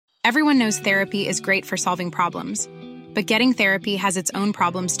Everyone knows therapy is great for solving problems, but getting therapy has its own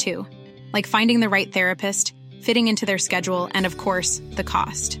problems too, like finding the right therapist, fitting into their schedule, and of course, the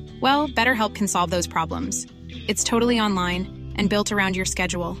cost. Well, BetterHelp can solve those problems. It's totally online and built around your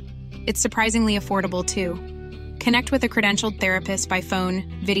schedule. It's surprisingly affordable too. Connect with a credentialed therapist by phone,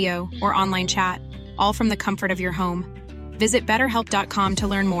 video, or online chat, all from the comfort of your home. Visit BetterHelp.com to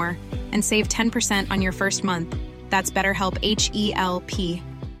learn more and save 10% on your first month. That's BetterHelp, H-E-L-P.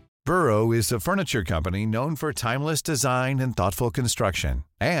 Burrow is a furniture company known for timeless design and thoughtful construction,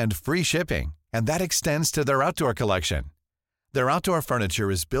 and free shipping, and that extends to their outdoor collection. Their outdoor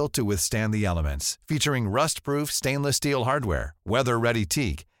furniture is built to withstand the elements, featuring rust-proof stainless steel hardware, weather-ready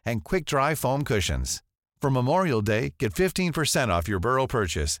teak, and quick-dry foam cushions. For Memorial Day, get 15% off your Burrow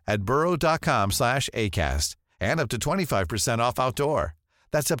purchase at burrow.com/ACAST and up to 25% off outdoor.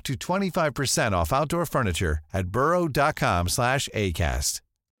 That's up to 25% off outdoor furniture at burrow.com/ACAST.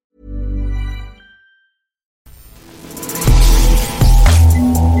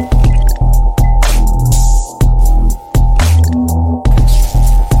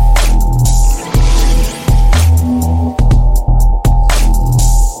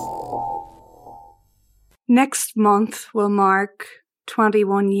 Next month will mark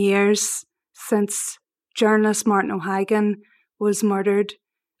 21 years since journalist Martin O'Hagan was murdered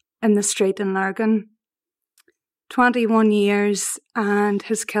in the street in Lurgan. 21 years and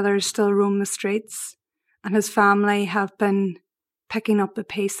his killers still roam the streets, and his family have been picking up the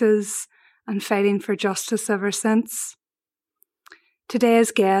pieces and fighting for justice ever since.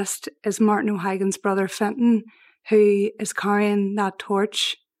 Today's guest is Martin O'Hagan's brother Fintan, who is carrying that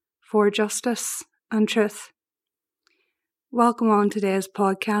torch for justice and truth. Welcome on today's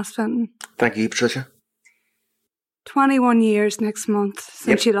podcast, Fintan. Thank you, Patricia. 21 years next month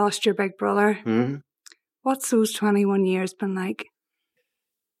since you lost your big brother. Mm-hmm. What's those 21 years been like?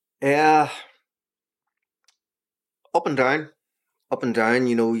 Up and down.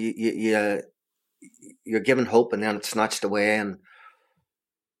 You know, you're given hope and then it's snatched away. And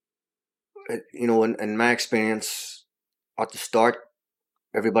you know, in my experience, at the start,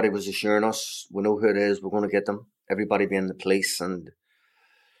 everybody was assuring us, we know who it is, we're going to get them. Everybody being the police. And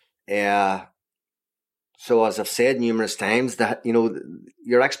so as I've said numerous times, that, you know,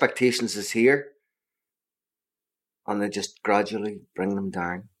 your expectations is here. And they just gradually bring them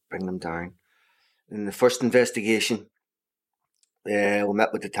down. In the first investigation, we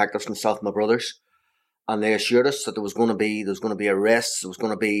met with detectives, myself and my brothers, and they assured us that there was going to be arrests, there was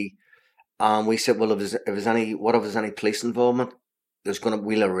going to be, we said, well, if there's any police involvement,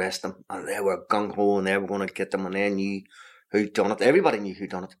 we'll arrest them. And they were gung-ho and they were going to get them, and they knew who'd done it. Everybody knew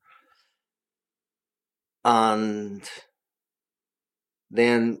who'd done it. And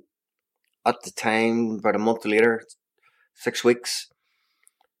then at the time, about a month later, 6 weeks,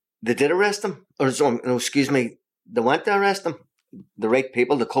 they did arrest them. They went to arrest them. The right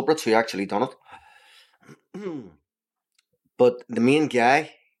people, the culprits who actually done it. But the main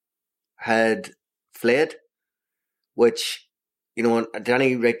guy had fled, which, you know, to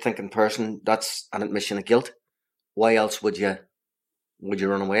any right-thinking person, that's an admission of guilt. Why else would you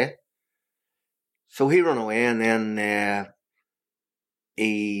run away? So he ran away, and then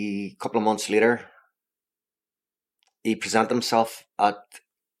a couple of months later, he presented himself at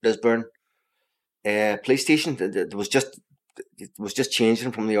Lisburn police station. It was just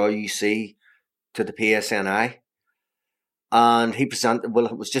changing from the RUC to the PSNI, and he presented. Well,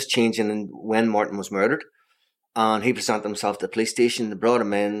 it was just changing when Martin was murdered, and he presented himself to the police station. They brought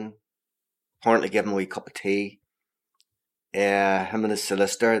him in, apparently gave him a wee cup of tea. Him and his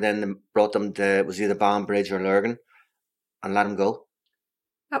solicitor. Then they brought them to, it was either Banbridge or Lurgan, and let him go.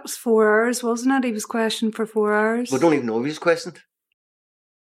 That was 4 hours, wasn't it? He was questioned for 4 hours. We don't even know if he was questioned,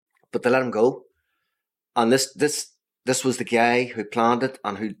 but they let him go. And this was the guy who planned it,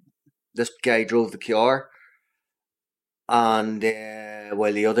 and this guy drove the car, and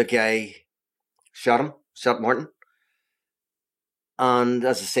while the other guy shot Martin. And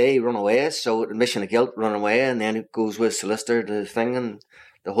as I say, he run away, so admission of guilt, run away, and then it goes with solicitor to the thing, and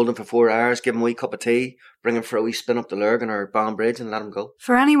they hold him for 4 hours, give him a wee cup of tea, bring him for a wee spin up to Lurgan or Banbridge, and let him go.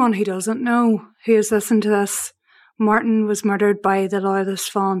 For anyone who doesn't know, who has listened to this, Martin was murdered by the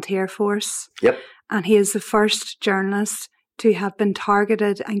Loyalist Volunteer Force. Yep. And he is the first journalist to have been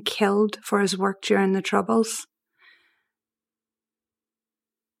targeted and killed for his work during the Troubles.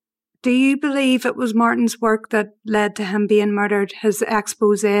 Do you believe it was Martin's work that led to him being murdered? His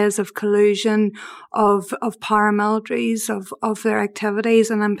exposés of collusion, of paramilitaries, of their activities,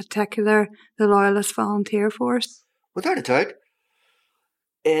 and in particular, the Loyalist Volunteer Force? Without a doubt.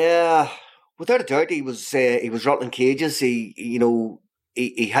 Without a doubt, he was rattling cages. He, you know,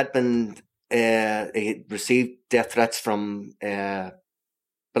 he had been he received death threats from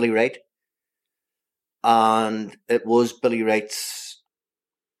Billy Wright, and it was Billy Wright's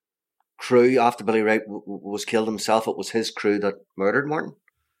crew. After Billy Wright was killed himself, it was his crew that murdered Martin.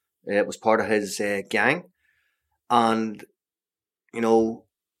 It was part of his gang, and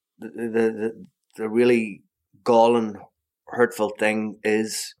the really galling, hurtful thing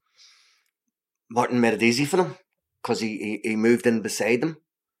is Martin made it easy for them because he moved in beside them,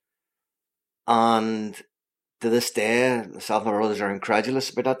 and to this day, myself and my brothers are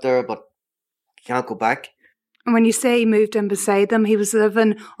incredulous about that there, but can't go back. And when you say he moved in beside them, he was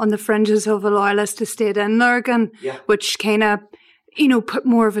living on the fringes of a loyalist estate in Lurgan, which kind of, put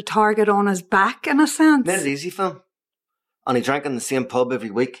more of a target on his back in a sense. Made it easy for him. And he drank in the same pub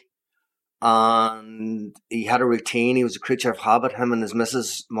every week. And he had a routine. He was a creature of habit. Him and his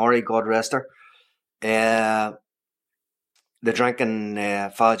missus, Maury, God rest her. They drank in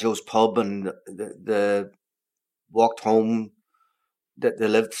Father Joe's pub, and they walked home. They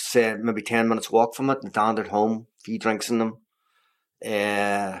lived, say, maybe 10 minutes walk from it. They danded home, a few drinks in them.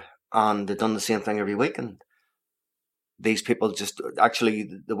 And they done the same thing every week. And these people just, actually,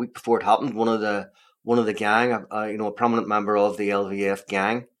 the week before it happened, one of the gang, a prominent member of the LVF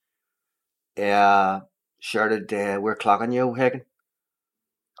gang, shouted, "We're clocking you, O'Hagan."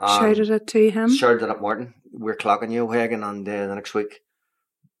 Shouted it to him? Shouted it at Martin. "We're clocking you, O'Hagan." And the next week,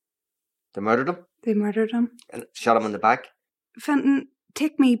 they murdered him. They murdered him? And shot him in the back. Fintan,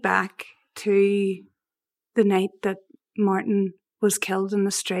 take me back to the night that Martin was killed in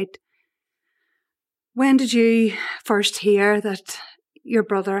the street. When did you first hear that your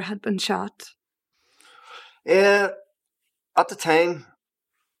brother had been shot? At the time,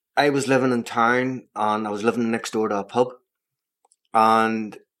 I was living in town, and I was living next door to a pub,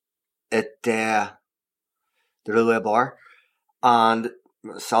 and the Railway Bar, and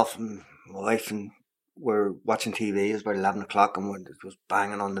myself and my wife and were watching TV. It was about 11 o'clock, and it was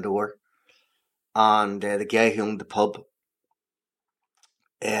banging on the door, and the guy who owned the pub,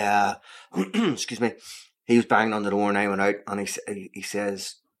 excuse me, he was banging on the door, and I went out, and he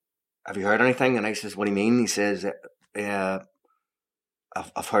says, "Have you heard anything?" And I says, "What do you mean?" He says,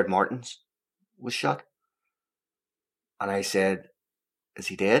 I've heard Martin's was shot." And I said, "Is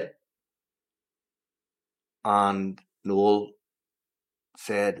he dead?" And Noel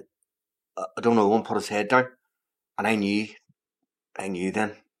said, "I don't know," and put his head down. And I knew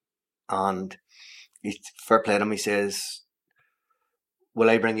then. And fair play to him, he says, "Will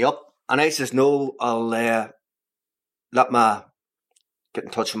I bring you up?" And I says, "No, I'll get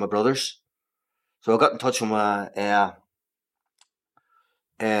in touch with my brothers." So I got in touch with my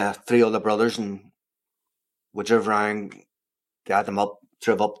 3 other brothers, and we drove around, got them up,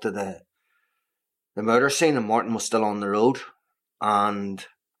 drove up to the murder scene, and Martin was still on the road, and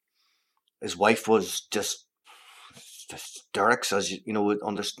his wife was just hysterics, as you know,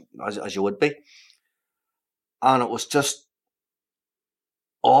 as you would be, and it was just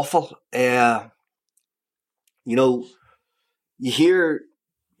awful. You hear,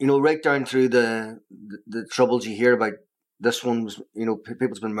 right down through the troubles, you hear about this one's,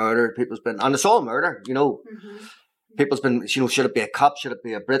 people's been murdered, and it's all murder, Mm-hmm. People's been, should it be a cop, should it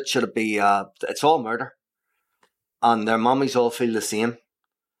be a Brit, should it be, it's all murder. And their mummies all feel the same.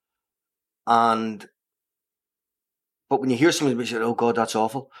 But when you hear somebody say, "Oh God, that's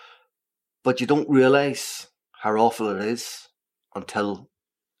awful," but you don't realise how awful it is until,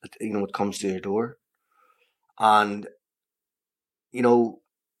 it comes to your door. And,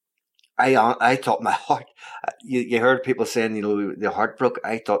 I thought my heart, you heard people saying, their heart broke.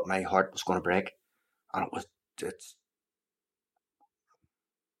 I thought my heart was going to break. And it's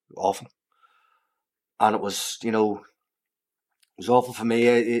awful. And it was, it was awful for me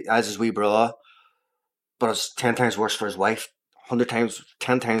as his wee brother, but it's 10 times worse for his wife, 100 times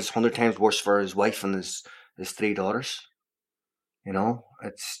worse for his wife and his 3 daughters.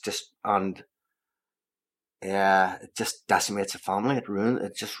 It's just, and it just decimates a family.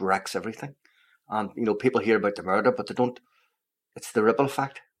 It just wrecks everything. And, people hear about the murder, but they don't, it's the ripple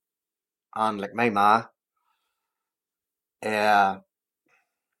effect. And like my ma,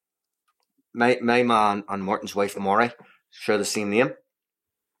 my ma and Martin's wife, Maury, share the same name.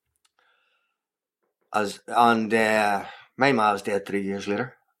 My ma was dead 3 years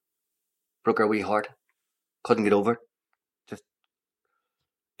later. Broke her wee heart. Couldn't get over it.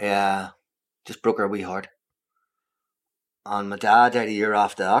 Just broke her wee heart. And my dad died a year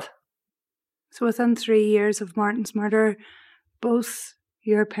after that. So within 3 years of Martin's murder, both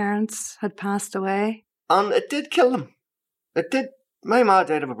your parents had passed away? And it did kill them. It did. My ma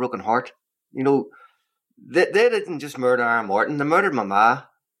died of a broken heart. they didn't just murder Aaron Morton. They murdered my ma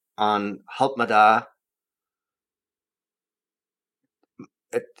and helped my dad.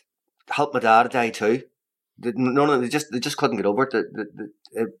 It helped my dad to die too. They just couldn't get over it.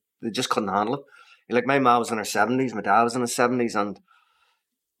 They just couldn't handle it. Like, my ma was in her 70s, my dad was in his 70s, and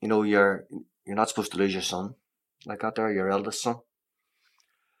you know, you're not supposed to lose your son like that. There, your eldest son.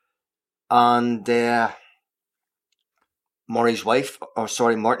 And Martin's wife,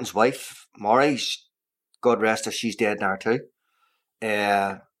 Maury, God rest her, she's dead now too.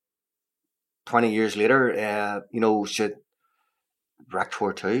 20 years later, you know, she wrecked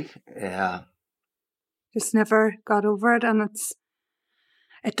her too. Just never got over it, and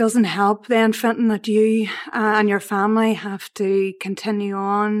it doesn't help then, Fintan, that you and your family have to continue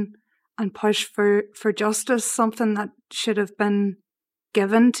on and push for justice, something that should have been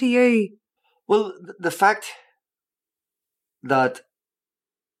given to you. Well, the fact that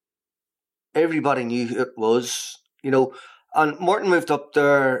everybody knew who it was, you know, and Morton moved up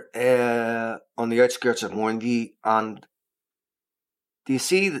there on the outskirts of Mornview, and do you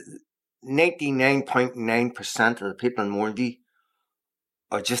see 99.9% of the people in Mornview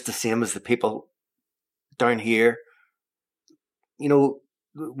are just the same as the people down here. You know,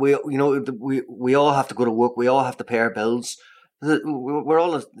 we all have to go to work. We all have to pay our bills. We're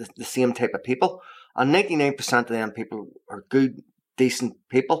all the same type of people, and 99% of them people are good, decent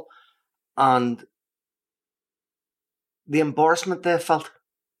people. And the embarrassment they felt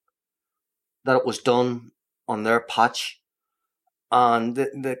that it was done on their patch, and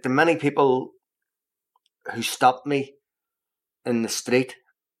the many people who stopped me in the street,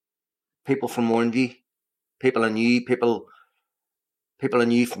 people from Mornview, people I knew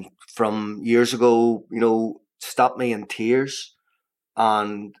from years ago, you know, stopped me in tears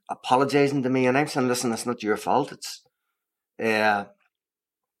and apologising to me, and I'm saying, listen, it's not your fault. It's it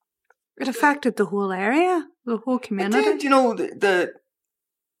affected the whole area, the whole community. It did, you know,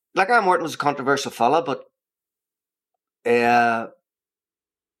 like, Aaron Morton was a controversial fella, but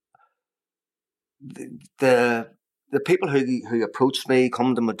the people who approached me,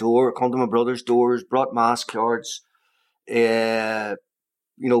 come to my door, come to my brother's doors, brought mass cards, you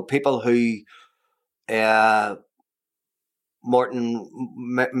know, people who Morton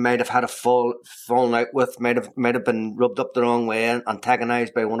might have had a fallen out with, might have been rubbed up the wrong way and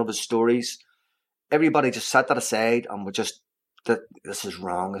antagonised by one of his stories. Everybody just set that aside and were just, this is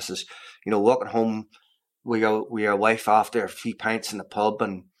wrong. This is, you know, walking home with your wife after a few pints in the pub,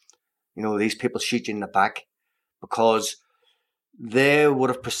 and you know, these people shoot you in the back because they would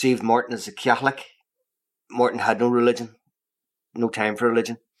have perceived Morton as a Catholic. Morton had no religion, no time for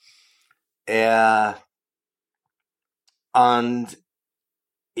religion. And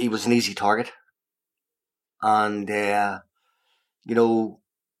he was an easy target. And, you know,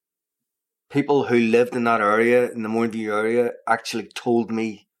 people who lived in that area, in the Mornview area, actually told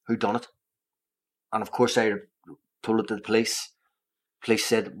me who done it. And of course I told it to the police. Police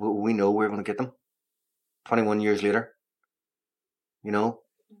said, well, we know, we're going to get them. 21 years later, you know,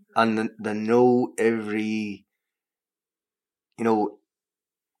 and they know every, you know,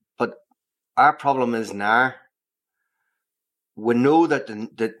 but our problem is now, we know that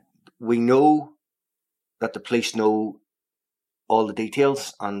the police know all the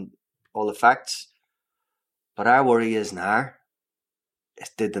details and all the facts, but our worry is now,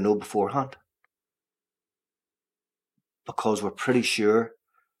 did they know beforehand? Because we're pretty sure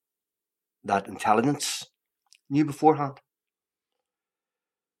that intelligence knew beforehand.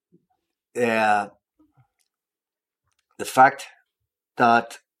 The fact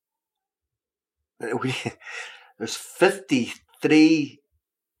that there's 53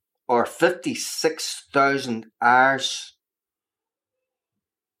 or 56,000 hours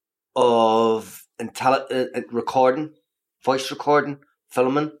of recording, voice recording,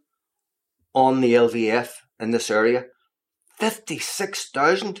 filming on the LVF in this area.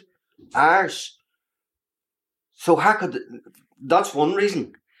 56,000 hours. So how could that's one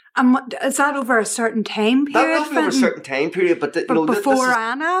reason. And is that over a certain time period? That's over a certain time period, but you know, before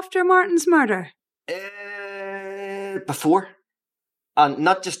and after Martin's murder. Before, and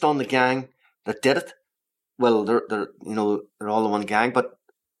not just on the gang that did it. Well, they're you know, they're all in one gang, but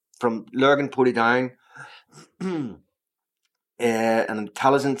from Lurgan, Portadown, an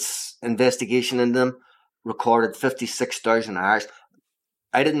intelligence investigation into them recorded 56,000 hours.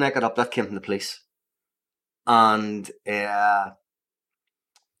 I didn't make it up. That came from the police. And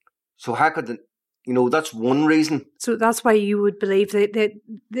so how could you know, that's one reason. So that's why you would believe that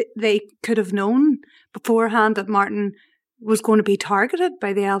they could have known beforehand that Martin was going to be targeted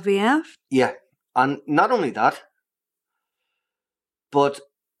by the LVF? Yeah. And not only that, but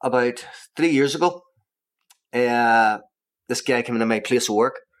about 3 years ago, this guy came into my place of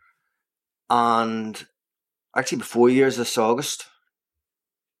work, and actually before years this August,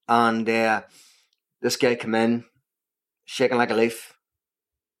 and this guy came in shaking like a leaf.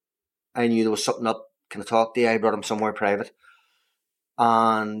 I knew there was something up. Can I talk to you? I brought him somewhere private,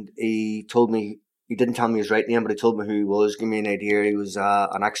 and he told me, he didn't tell me his right name, but he told me who he was, give me an idea. He was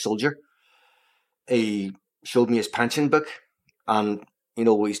an ex-soldier. He showed me his pension book, and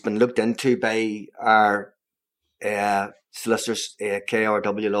he's been looked into by our solicitors,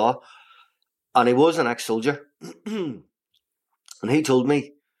 KRW Law, and he was an ex-soldier. And he told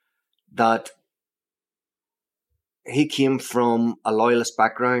me that he came from a loyalist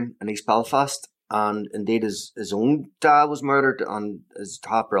background in East Belfast, and indeed his own dad was murdered and his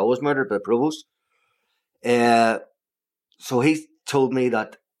half brother was murdered by the provost. So he told me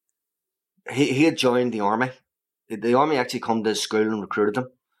that he had joined the army. The army actually come to his school and recruited him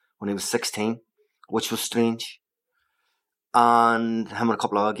when he was 16, which was strange. And him and a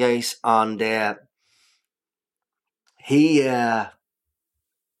couple of other guys. And the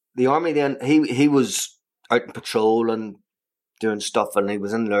army then, he was out in patrol and doing stuff, and he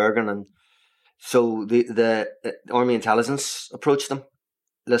was in Lurgan, and so the army intelligence approached him.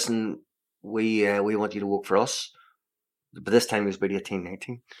 Listen, we want you to work for us. But this time he was about 18,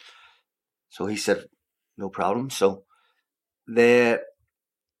 19. So he said, no problem. So they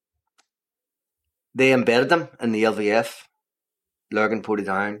embedded him in the LVF, Lurgan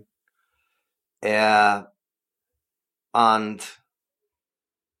Portadown, and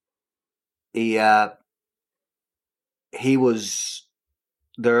he was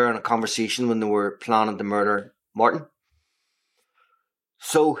there in a conversation when they were planning to murder Martin.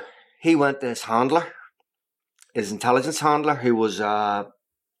 So he went to his handler, his intelligence handler, who was a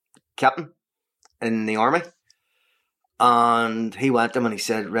captain in the army, and he went to him and he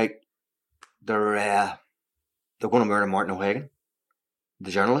said, right, they're going to murder Martin O'Hagan,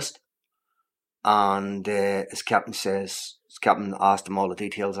 the journalist. And his captain asked him all the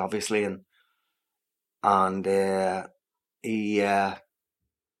details, obviously, and the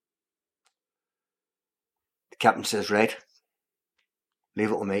captain says, right,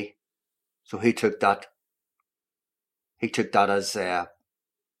 leave it with me. So he took that as he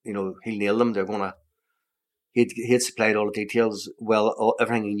nailed them. They're gonna. He had supplied all the details,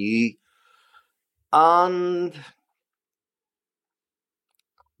 everything he knew, and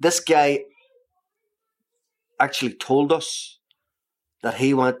this guy actually told us that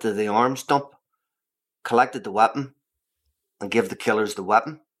he went to the arms dump, collected the weapon, and gave the killers the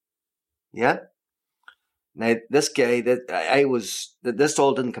weapon. Yeah. Now this guy, this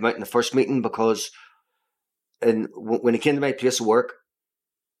all didn't come out in the first meeting, because when he came to my place of work,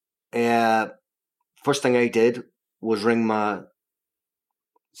 first thing I did was ring my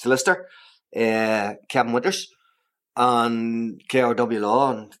solicitor, Kevin Winters, and KRW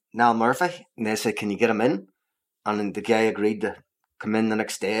Law, and Niall Murphy, and they said, can you get him in? And the guy agreed to come in the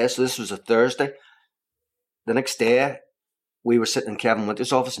next day. So this was a Thursday. The next day, we were sitting in Kevin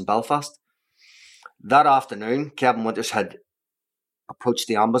Winters' office in Belfast. That afternoon, Kevin Winters had approached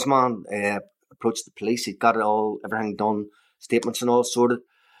the ombudsman, approached the police. He'd got everything done, statements and all sorted.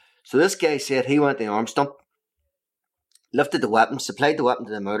 So this guy said he went to the arms dump, lifted the weapon, supplied the weapon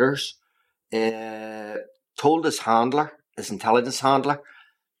to the murderers, told his handler, his intelligence handler,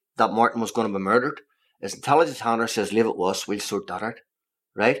 that Martin was going to be murdered. His intelligence handler says, leave it with us, we'll sort that out.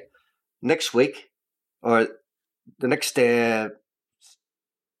 Right? Next week, or the next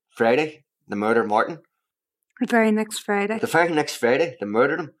Friday, they murdered Martin. The very next Friday, they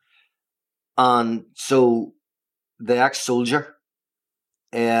murdered him. And so the ex-soldier,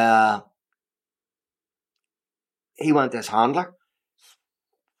 he went to his handler.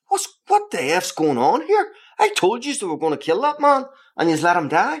 What the F's going on here? I told you they were going to kill that man, and you let him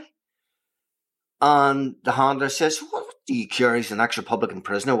die. And the handler says, what do you care? He's an ex-Republican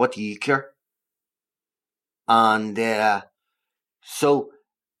prisoner. What do you care? And so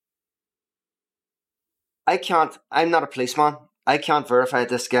I'm not a policeman. I can't verify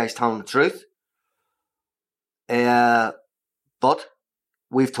this guy's telling the truth. But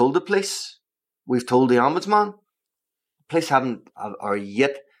we've told the police. We've told the ombudsman. The police are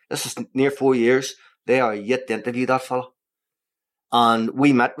yet, this is near 4 years, they are yet to interview that fellow. And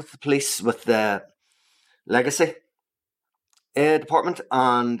we met with the police, with the Legacy department,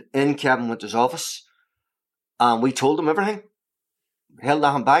 and in Kevin Winters' office. And we told him everything. Held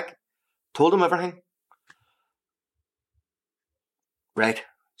him back. Told him everything. Right.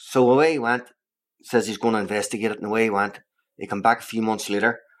 So away he went. Says he's going to investigate it, and away he went. He come back a few months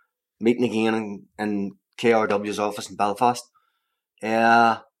later, meeting again in KRW's office in Belfast.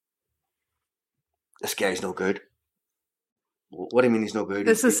 this guy's no good. What do you mean he's no good?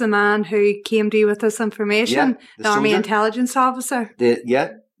 This is the man who came to you with this information, the Army intelligence officer.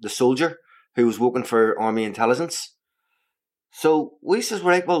 The soldier who was working for Army intelligence. So we says,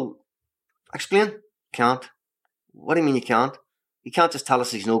 right, well, explain. Can't. What do you mean you can't? You can't just tell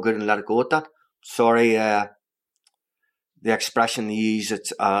us he's no good and let it go at that. Sorry, the expression they use,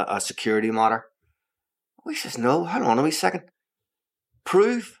 it's a security matter. We says, no, hold on a wee second.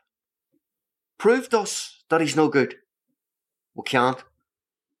 Prove to us that he's no good. We can't.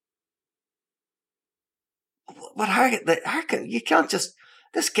 But how can you can't just...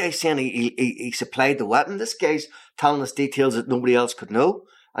 This guy's saying he supplied the weapon. This guy's telling us details that nobody else could know.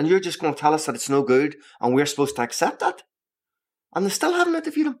 And you're just going to tell us that it's no good and we're supposed to accept that? And they still haven't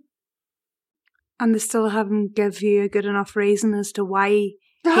interviewed him. And they still haven't give you a good enough reason as to why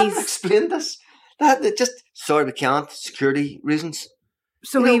they haven't explained this. They just, sorry, we can't. Security reasons.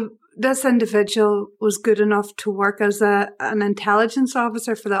 So this individual was good enough to work as an intelligence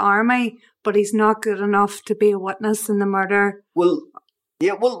officer for the army, but he's not good enough to be a witness in the murder. Well,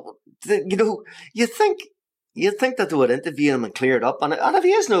 yeah, you think that they would interview him and clear it up, and if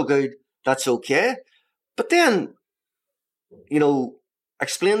he is no good, that's okay. But then,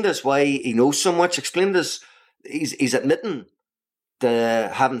 explain this why he knows so much. Explain this. He's admitting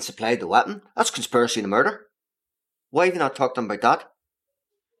to having supplied the weapon. That's conspiracy to murder. Why have you not talked to him about that?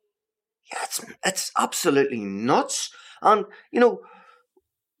 Yeah, it's absolutely nuts. And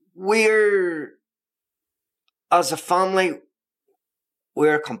we're, as a family,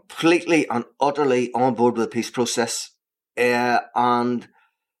 we're completely and utterly on board with the peace process. But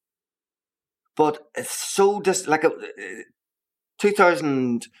it's so just like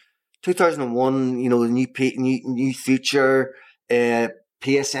 2001, the new future,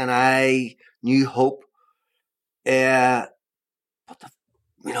 PSNI, New Hope. But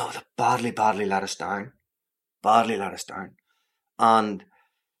they badly let us down. And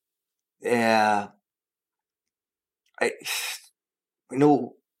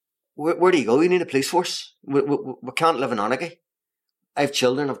where do you go? You need a police force. We can't live in anarchy. I have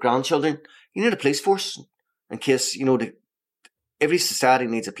children, I have grandchildren. You need a police force in case, every society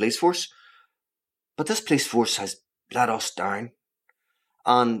needs a police force. But this police force has let us down.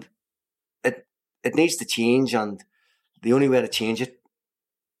 And it needs to change, and the only way to change it,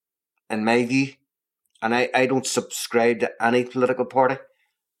 in my view, and I don't subscribe to any political party,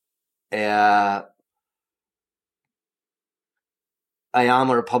 I am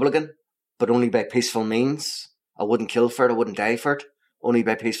a Republican, but only by peaceful means. I wouldn't kill for it, I wouldn't die for it, only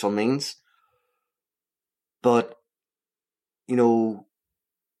by peaceful means. But,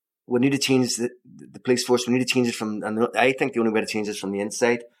 we need to change the police force. We need to change it from, and I think the only way to change it is from the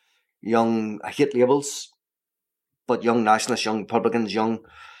inside. I hate labels, but young nationalists, young Republicans, young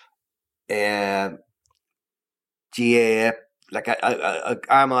GAA, like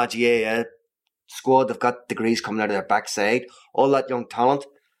Armagh GAA squad, they've got degrees coming out of their backside. All that young talent,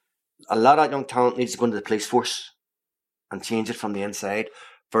 a lot of that young talent needs to go into the police force and change it from the inside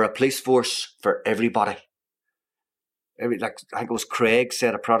for a police force for everybody. I think it was Craig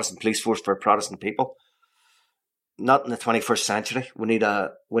said, a Protestant police force for Protestant people. Not in the 21st century. We need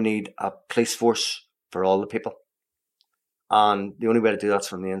a police force for all the people. And the only way to do that's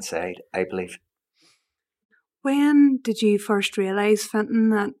from the inside, I believe. When did you first realise, Fintan,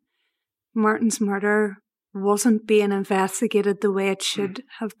 that Martin's murder wasn't being investigated the way it should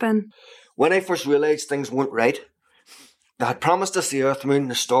have been? When I first realised things weren't right, they had promised us the earth, moon,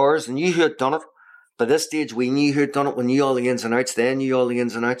 and the stars, and knew who had done it. By this stage, we knew who had done it. We knew all the ins and outs. They knew all the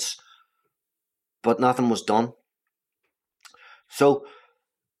ins and outs. But nothing was done. So,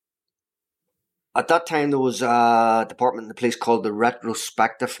 at that time, there was a department in the police called the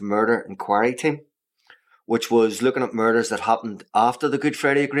Retrospective Murder Inquiry Team, which was looking at murders that happened after the Good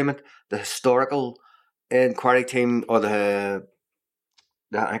Friday Agreement. The historical inquiry team, or the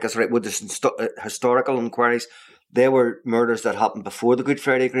historical inquiries, they were murders that happened before the Good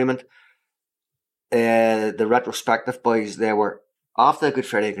Friday Agreement. The retrospective boys, they were after the Good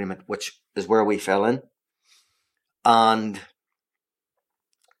Friday Agreement, which is where we fell in. And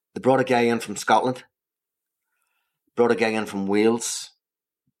they brought a guy in from Scotland, brought a guy in from Wales,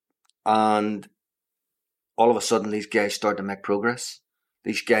 and all of a sudden these guys started to make progress.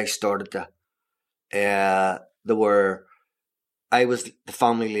 These guys started to, I was the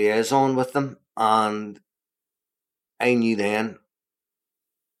family liaison with them, and I knew then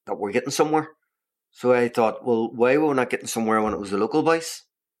that we're getting somewhere. So I thought, well, why were we not getting somewhere when it was the local boys?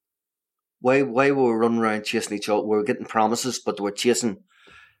 Why were we running around chasing each other? We were getting promises, but they were chasing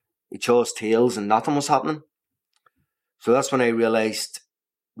each other's tails and nothing was happening. So that's when I realised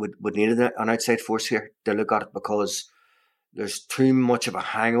would need an outside force here to look at it, because there's too much of a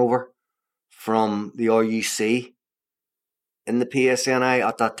hangover from the RUC in the PSNI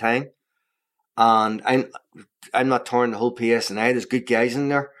at that time. And I'm not touring the whole PSNI. There's good guys in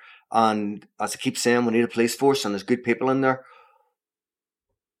there. And as I keep saying, we need a police force and there's good people in there.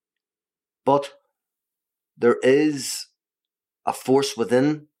 But there is a force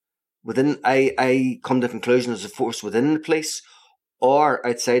within I come to the conclusion there's a force within the police or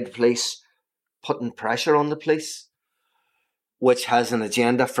outside the police putting pressure on the police, which has an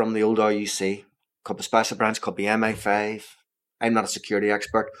agenda from the old RUC. Could be Special Branch, could be MI5. I'm not a security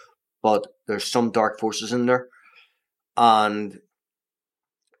expert, but there's some dark forces in there. And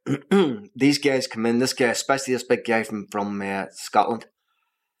these guys come in, this guy, especially this big guy from Scotland,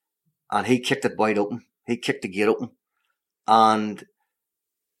 and he kicked it wide open. He kicked the gate open. And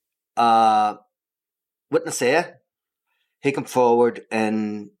Witness A, he came forward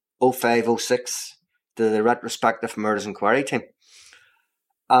in 05-06 to the retrospective murders inquiry team.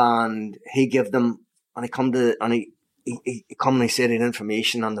 And he gave them, and he come and he said he had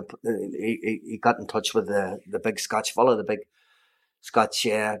information on he got in touch with the big Scotch fellow, the big Scotch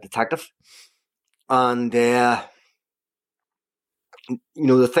detective. And the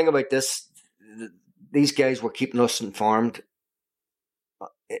thing about this, these guys were keeping us informed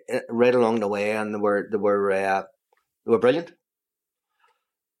right along the way, and they were brilliant.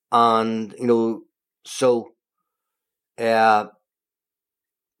 And so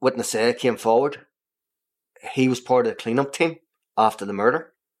Witness A came forward. He was part of the cleanup team after the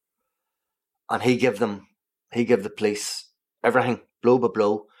murder, and he gave the police everything, blow by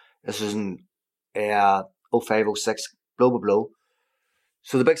blow. This was in 05-06, blow by blow.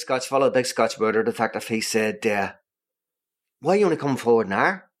 So the big Scotch fellow, the big Scotch murder detective, he said, why are you only coming forward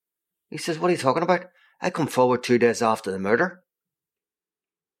now? He says, what are you talking about? I come forward 2 days after the murder.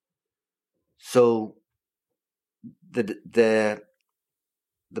 So the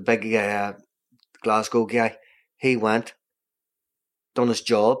big Glasgow guy, he went, done his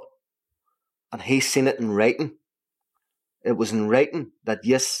job, and he seen it in writing. It was in writing that,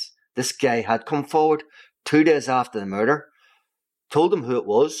 yes, this guy had come forward 2 days after the murder, told him who it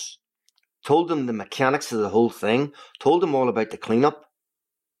was, told him the mechanics of the whole thing, told him all about the cleanup,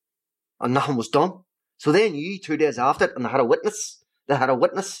 and nothing was done. So they knew 2 days after it, and they had a witness. They had a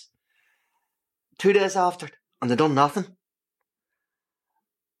witness 2 days after it, and they done nothing.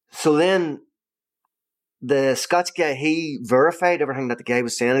 So then the Scotch guy, he verified everything that the guy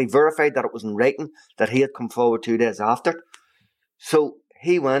was saying. He verified that it was in writing, that he had come forward 2 days after. So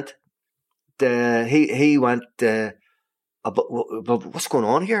he went, what's going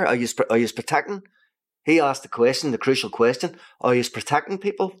on here? Are you protecting? He asked the crucial question, are you protecting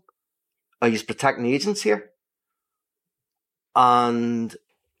people? Are you protecting agents here? And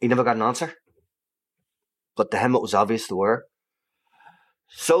he never got an answer. But to him it was obvious they were.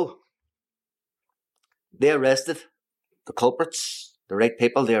 So they arrested the culprits, the right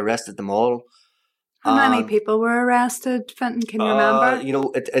people. They arrested them all. How many people were arrested, Fintan? Can you remember?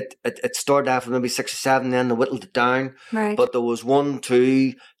 It started off with maybe 6 or 7, then they whittled it down. Right. But there was 4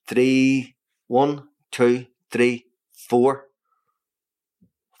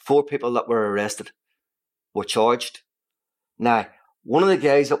 people that were arrested, were charged. Now, one of the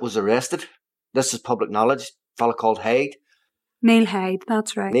guys that was arrested, this is public knowledge, a fella called Hyde. Neil Hyde,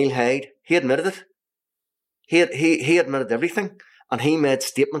 that's right. Neil Hyde, he admitted it. He admitted everything, and he made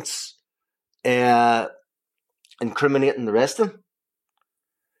statements incriminating the rest of them.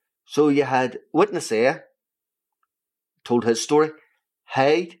 So you had Witness A told his story,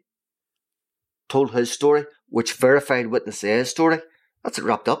 Hyde told his story, which verified Witness A's story. That's it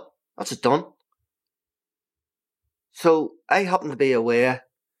wrapped up. That's it done. So I happened to be aware.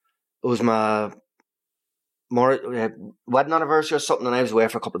 It was my wedding anniversary or something, and I was away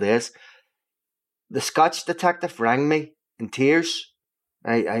for a couple of days. The Scotch detective rang me in tears.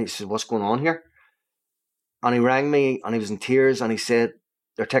 I said, what's going on here? And he rang me, and he was in tears, and he said,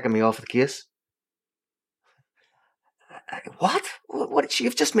 they're taking me off the case. What? What?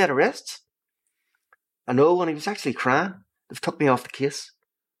 You've just made arrests? I know, and he was actually crying. They've took me off the case.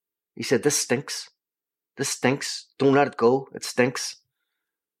 He said, this stinks. This stinks. Don't let it go. It stinks.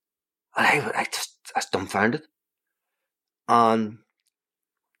 And I was dumbfounded. And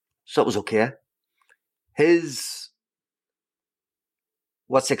so it was okay.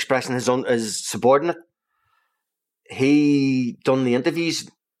 What's the expression? His subordinate, he done the interviews.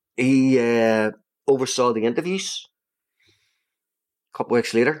 He oversaw the interviews. A couple of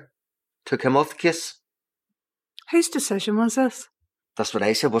weeks later, took him off the case. Whose decision was this? That's what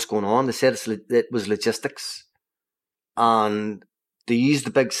I said. What's going on? They said it was logistics. And to use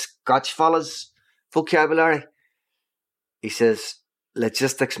the big Scotch fella's vocabulary, he says,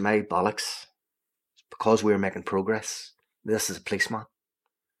 logistics, my bollocks. It's because we're making progress. This is a policeman.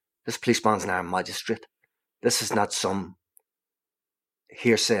 This policeman's now a magistrate. This is not some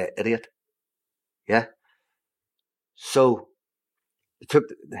hearsay idiot. Yeah? So, they took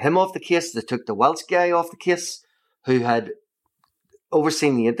him off the case. They took the Welsh guy off the case, who had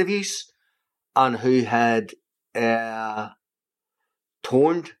overseen the interviews and who had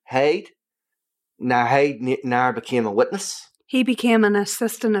torned Hyde. Now Hyde now became a witness. He became an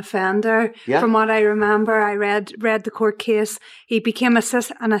assistant offender. Yeah. From what I remember, I read the court case. He became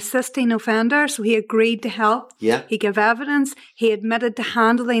an assisting offender, so he agreed to help. Yeah. He gave evidence. He admitted to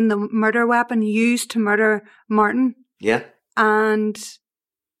handling the murder weapon used to murder Martin. Yeah. And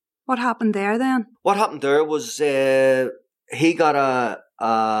what happened there then? What happened there was he got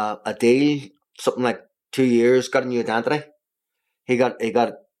a deal, something like 2 years, got a new identity. He got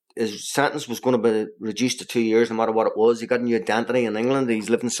his sentence was going to be reduced to 2 years, no matter what it was. He got a new identity in England. He's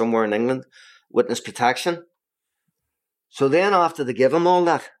living somewhere in England, witness protection. So then, after they gave him all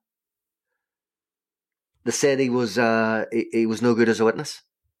that, they said he was no good as a witness,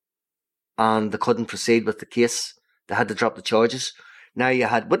 and they couldn't proceed with the case. They had to drop the charges. Now you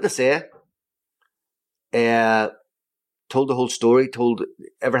had witness A, told the whole story, told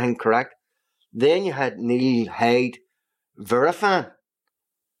everything correct. Then you had Neil Hyde verifying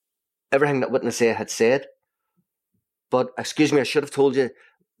everything that witness A had said. But, excuse me, I should have told you,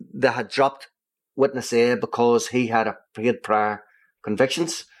 they had dropped witness A because he had prior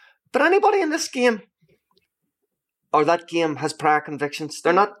convictions. But anybody in this game, or that game, has prior convictions.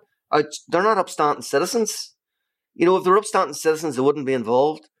 They're not upstanding citizens. You know, if they were upstanding citizens, they wouldn't be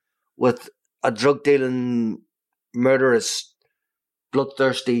involved with a drug-dealing, murderous,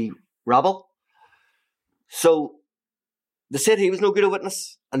 bloodthirsty rabble. So, they said he was no good a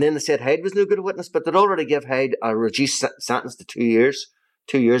witness, and then they said Hyde was no good a witness, but they'd already give Hyde a reduced sentence to 2 years.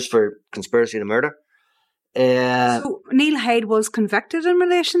 2 years for conspiracy to murder. So Neil Hyde was convicted in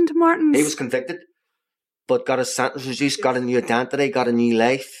relation to Martin's? He was convicted, but got his sentence reduced, got a new identity, got a new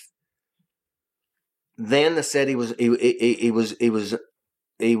life. Then they said he was an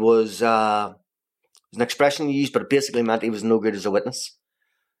expression he used, but it basically meant he was no good as a witness.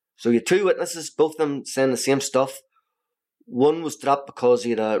 So you had two witnesses, both of them saying the same stuff. One was dropped because he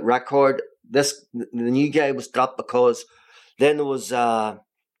had a record. The new guy was dropped because then there was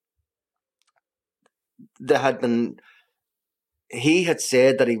he had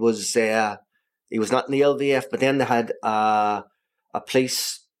said that he was not in the LVF, but then they had a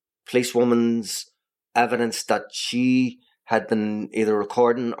policewoman's evidence that she had been either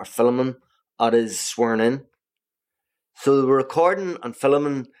recording or filming at his swearing in. So they were recording and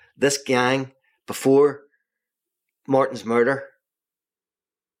filming this gang before Martin's murder,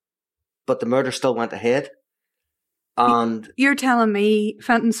 but the murder still went ahead. And you're telling me,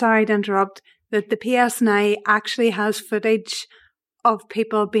 Fenton, sorry to interrupt, that the PSNI actually has footage of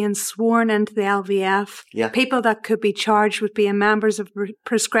people being sworn into the LVF, yeah, people that could be charged with being members of a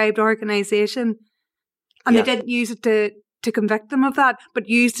prescribed organisation, and yeah, they didn't use it to convict them of that, but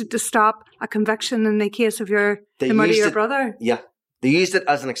used it to stop a conviction in the case of the murder of your brother. Yeah, they used it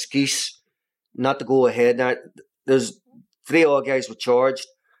as an excuse not to go ahead. Now, there's 3 old guys were charged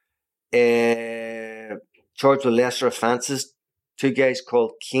with lesser offences. 2 guys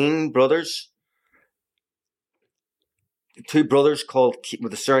called King brothers. 2 brothers called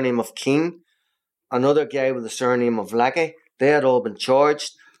with the surname of King. Another guy with the surname of Lackey. They had all been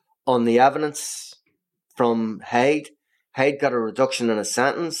charged on the evidence from Hyde. Hyde got a reduction in his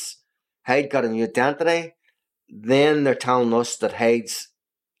sentence. Hyde got a new identity. Then they're telling us that Hyde's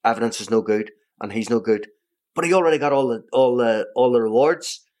evidence is no good and he's no good. But he already got all the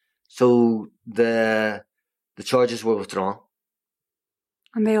rewards. So the charges were withdrawn.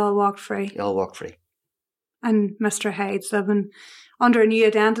 And they all walked free. They all walked free. And Mr. Hyde's living under a new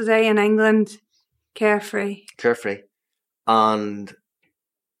identity in England, carefree. Carefree. And,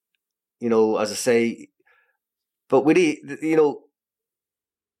 you know, as I say, but we, you know,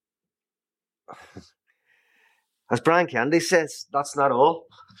 as Brian Kennedy says, that's not all.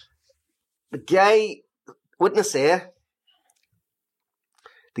 The guy, witness A,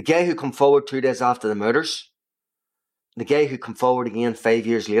 the guy who come forward 2 days after the murders, the guy who come forward again 5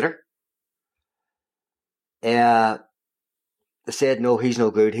 years later, they said, no, he's no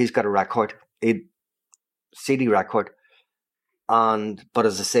good. He's got a record, a CD record. But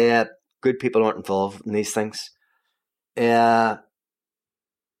as I said, good people aren't involved in these things. So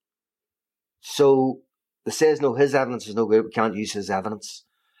they says, no, his evidence is no good. We can't use his evidence.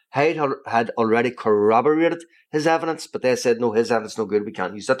 Hyde had already corroborated his evidence, but they said, no, his evidence is no good, we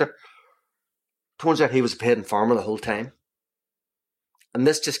can't use that there. Turns out he was a paid informer the whole time. And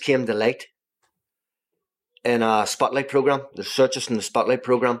this just came to light in a Spotlight programme. The researchers in the Spotlight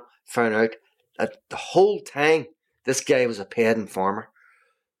programme found out that the whole time this guy was a paid informer.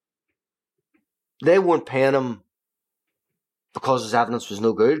 They weren't paying him because his evidence was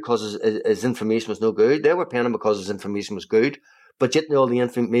no good, because his information was no good. They were paying him because his information was good. But yet all the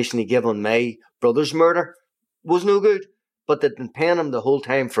information he gave on my brother's murder was no good. But they'd been paying him the whole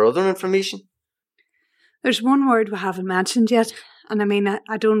time for other information. There's one word we haven't mentioned yet. And I mean,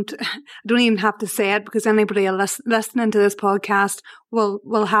 I don't even have to say it, because anybody listening to this podcast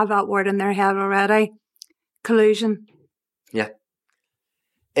will have that word in their head already. Collusion. Yeah.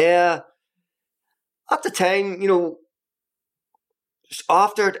 At the time,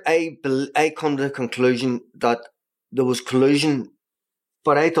 after it, I come to the conclusion that there was collusion,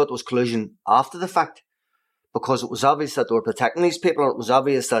 but I thought it was collusion after the fact, because it was obvious that they were protecting these people. It was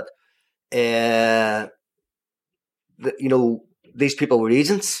obvious that, these people were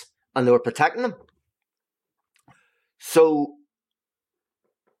agents and they were protecting them. So,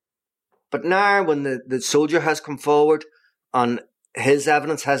 but now when the soldier has come forward and his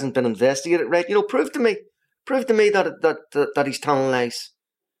evidence hasn't been investigated, right? Prove to me that he's telling lies.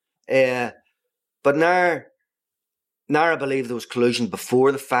 But now I believe there was collusion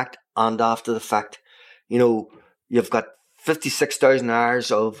before the fact and after the fact. You've got 56,000 hours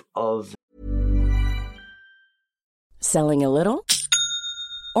of Selling a little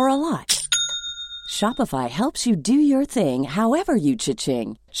or a lot? Shopify helps you do your thing however you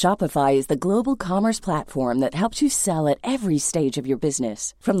cha-ching. Shopify is the global commerce platform that helps you sell at every stage of your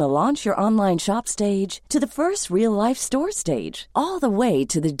business. From the launch your online shop stage to the first real-life store stage, all the way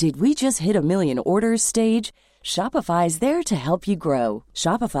to the did we just hit a million orders stage. Shopify is there to help you grow.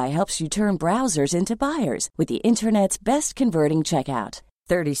 Shopify helps you turn browsers into buyers with the internet's best converting checkout.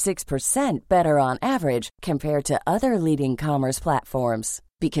 36% better on average compared to other leading commerce platforms.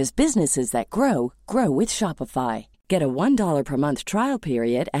 Because businesses that grow with Shopify. Get a $1 per month trial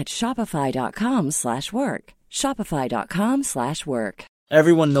period at shopify.com/work. Shopify.com/work.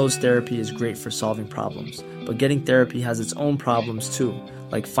 Everyone knows therapy is great for solving problems, but getting therapy has its own problems too,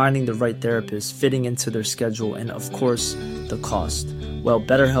 like finding the right therapist, fitting into their schedule, and of course, the cost. Well,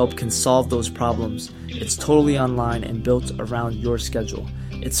 BetterHelp can solve those problems. It's totally online and built around your schedule.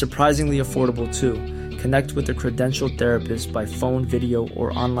 It's surprisingly affordable too. Connect with a credentialed therapist by phone, video,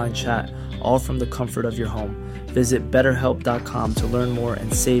 or online chat, all from the comfort of your home. Visit BetterHelp.com to learn more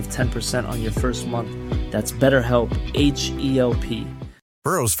and save 10% on your first month. That's BetterHelp, H-E-L-P.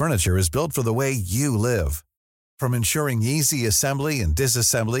 Burrow's furniture is built for the way you live. From ensuring easy assembly and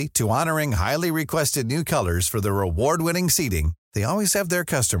disassembly to honoring highly requested new colors for their award-winning seating, they always have their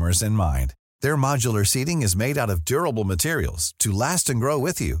customers in mind. Their modular seating is made out of durable materials to last and grow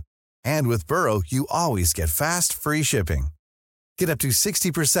with you. And with Burrow, you always get fast, free shipping. Get up to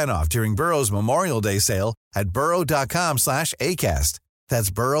 60% off during Burrow's Memorial Day sale at burrow.com/ACAST.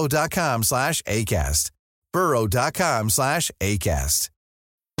 That's burrow.com/ACAST. burrow.com/ACAST.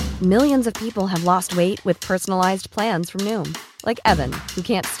 Millions of people have lost weight with personalized plans from Noom. Like Evan, who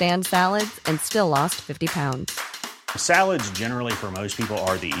can't stand salads and still lost 50 pounds. Salads generally for most people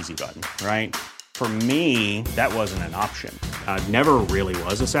are the easy button, right? For me, that wasn't an option. I never really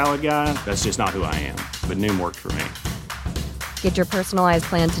was a salad guy. That's just not who I am. But Noom worked for me. Get your personalized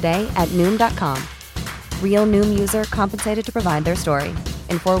plan today at Noom.com. Real Noom user compensated to provide their story.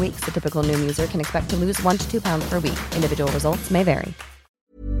 In 4 weeks, the typical Noom user can expect to lose 1 to 2 pounds per week. Individual results may vary.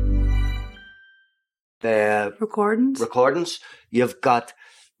 The recordings. You've got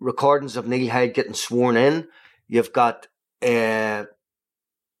recordings of Neil Hyde getting sworn in. You've got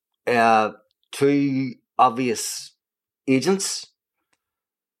two obvious agents.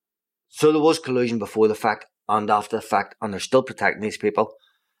 So there was collusion before the fact and after the fact, and they're still protecting these people.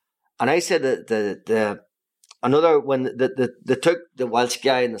 And I said that when they took the Welsh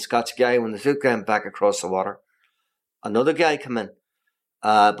guy and the Scots guy, when they took them back across the water, another guy came in,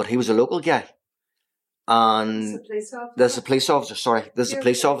 but he was a local guy. And there's a police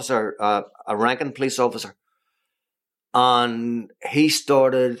officer, a ranking police officer. And he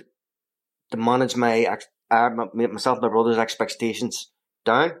started to manage myself and my brother's expectations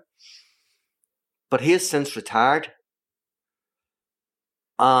down. But he has since retired.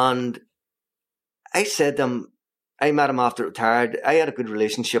 And I said to him, I met him after he retired. I had a good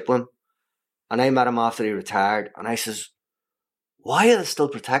relationship with him. And I met him after he retired. And I says, why are they still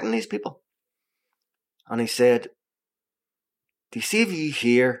protecting these people? And he said, do you see if you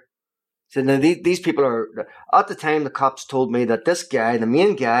hear So now these people are, at the time the cops told me that this guy, the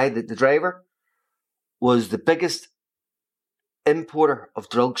main guy, the driver, was the biggest importer of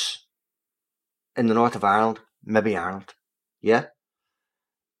drugs in the north of Ireland, maybe Ireland. Yeah.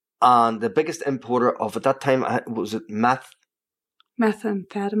 And the biggest importer of, at that time, was it meth?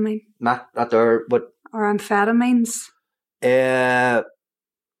 Methamphetamine. Meth, that there, but. Or amphetamines.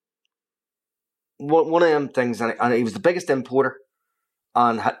 One of them things, and he was the biggest importer,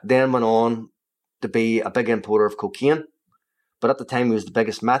 and then went on to be a big importer of cocaine. But at the time, he was the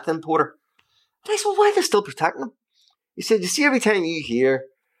biggest meth importer. And I said, well, why are they still protecting him? He said, you see, every time you hear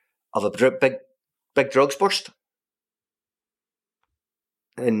of a big drugs burst,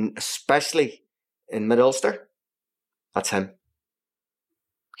 and especially in Mid-Ulster, that's him.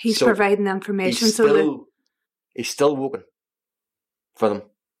 He's providing the information. He's still working for them.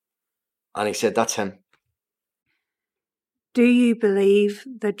 And he said, that's him. Do you believe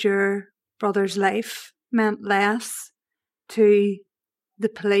that your brother's life meant less to the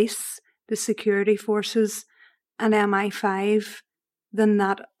police, the security forces, and MI5 than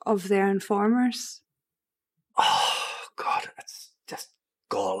that of their informers? Oh, God, it's just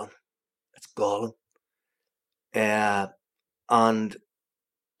galling. It's galling. And do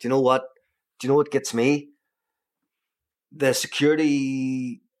you know what? Do you know what gets me? The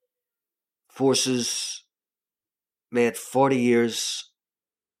security forces made 40 years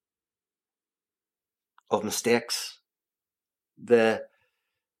of mistakes. They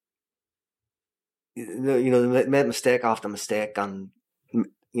made mistake after mistake, and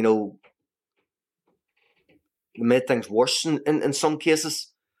they made things worse in some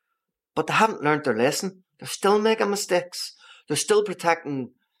cases. But they haven't learned their lesson. They're still making mistakes. They're still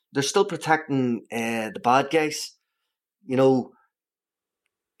protecting the bad guys.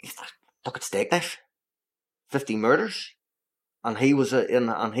 Look at Steak Knife, 50 murders, and he was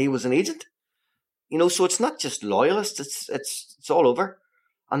an agent. So it's not just loyalists; it's all over,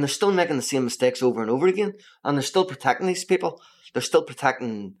 and they're still making the same mistakes over and over again, and they're still protecting these people. They're still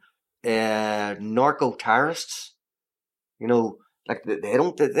protecting narco terrorists. Like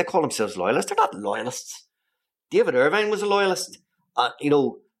they call themselves loyalists. They're not loyalists. David Irvine was a loyalist,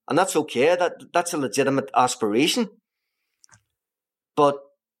 and that's okay. That's a legitimate aspiration. But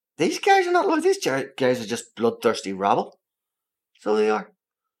these guys are not loyal. These guys are just bloodthirsty rabble. So they are.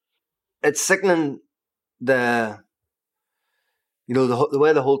 It's sickening the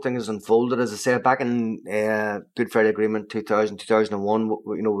way the whole thing is unfolded. As I said, back in Good Friday Agreement 2001,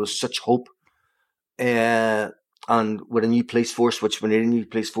 was such hope. And with a new police force, which we need a new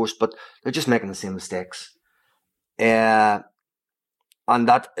police force, but they're just making the same mistakes. And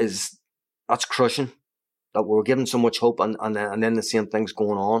that's crushing. That we're given so much hope, and then the same thing's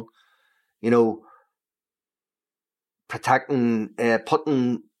going on. Protecting,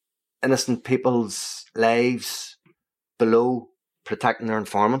 putting innocent people's lives below protecting their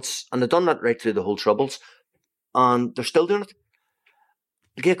informants. And they've done that right through the whole Troubles. And they're still doing it.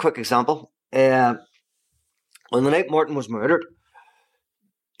 To give a quick example, on the night Martin was murdered,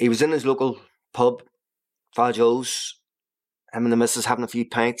 he was in his local pub, Fa Joe's, him and the missus having a few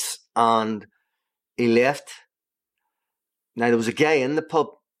pints, and he left. Now, there was a guy in the pub.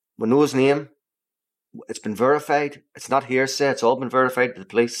 We know his name. It's been verified. It's not hearsay. It's all been verified by the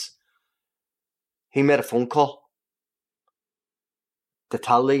police. He made a phone call to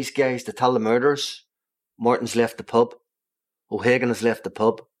tell these guys, to tell the murderers, Martin's left the pub. O'Hagan has left the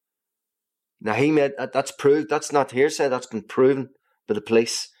pub. Now, that's proved. That's not hearsay. That's been proven by the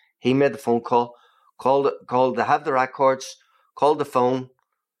police. He made the phone call. Called. They have the records. Called the phone.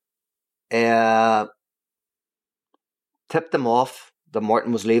 Tipped them off that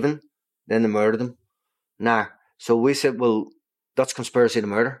Martin was leaving, then they murdered him. So we said, well, that's conspiracy to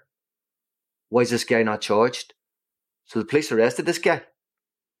murder. Why is this guy not charged? So the police arrested this guy.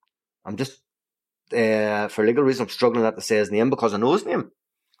 I'm just, for legal reasons, I'm struggling not to say his name because I know his name.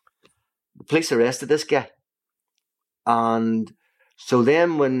 The police arrested this guy. And so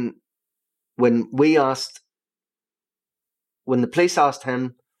then when the police asked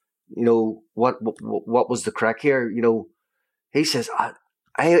him, what was the crack here? He says,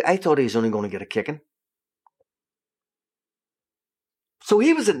 I thought he was only going to get a kicking. So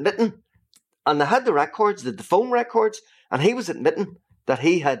he was admitting, and they had the records, the phone records, and he was admitting that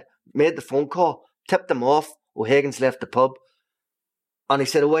he had made the phone call, tipped them off, O'Hagan's left the pub, and he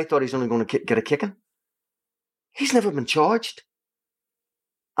said, I thought he was only going to get a kicking. He's never been charged.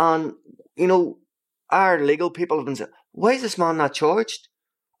 And, our legal people have been saying, why is this man not charged?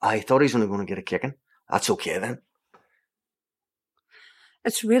 I thought he's only going to get a kicking. That's okay then.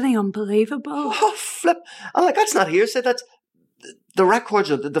 It's really unbelievable. Oh, flip. And that's not hearsay. The records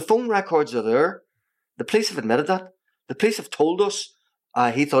the phone records are there. The police have admitted that. The police have told us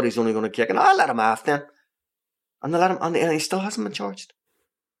he thought he's only going to kick, and I'll let him off then. And they let him, and he still hasn't been charged.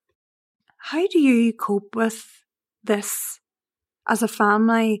 How do you cope with this as a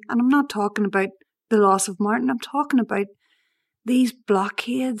family? And I'm not talking about the loss of Martin. I'm talking about these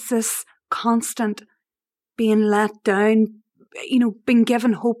blockades, this constant being let down, being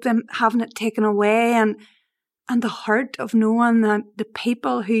given hope, them having it taken away, and the hurt of knowing that the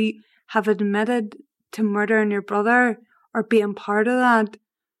people who have admitted to murdering your brother or being part of that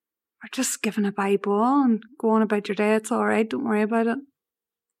are just giving a bye ball and going about your day. It's all right, don't worry about it.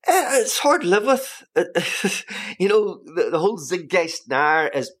 It's hard to live with. The whole zeitgeist now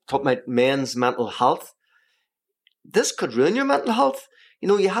is talking about men's mental health. This could ruin your mental health.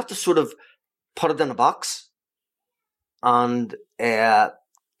 You have to sort of put it in a box and get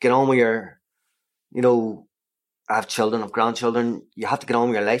on with your, I have children, I have grandchildren. You have to get on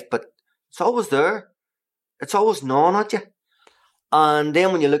with your life, but it's always there. It's always gnawing at you. And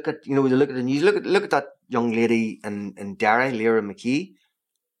then when you look at, when you look at the news, look at that young lady in Derry, Lyra McKee.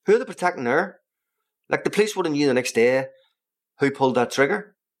 Who are they protecting her? Like, the police would have knew the next day who pulled that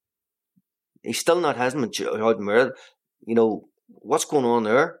trigger. He still not hasn't been charged and murdered. What's going on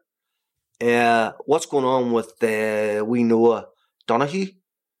there? What's going on with we Noah Donahue?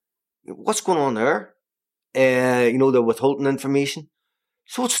 What's going on there? They're withholding information.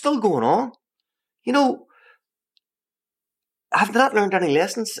 So it's still going on. Have they not learned any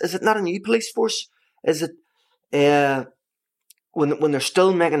lessons? Is it not a new police force? Is it when they're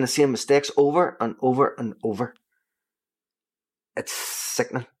still making the same mistakes over and over and over? It's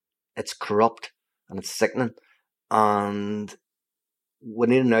sickening. It's corrupt and it's sickening. And we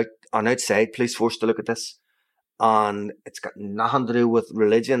need an outside police force to look at this. And it's got nothing to do with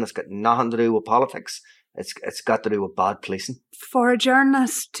religion. It's got nothing to do with politics. It's got to do with bad policing. For a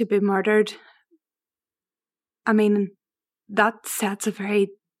journalist to be murdered, I mean, that sets a very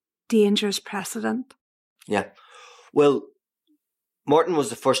dangerous precedent. Yeah. Well, Martin was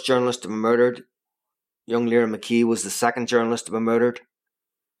the first journalist to be murdered. Young Lyra McKee was the second journalist to be murdered.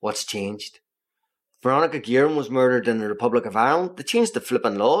 What's changed? Veronica Guerin was murdered in the Republic of Ireland. They changed the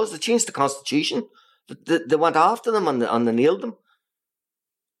flipping laws. They changed the constitution. They went after them and they nailed them.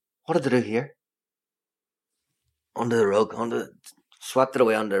 What did they do here? Under the rug. Swept it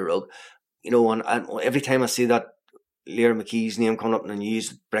away under the rug. And every time I see that Lyra McKee's name coming up in the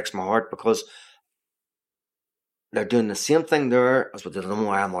news, it breaks my heart, because they're doing the same thing there as what they did in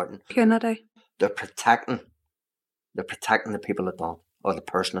Martin. Unity. They're protecting the people that done it, or the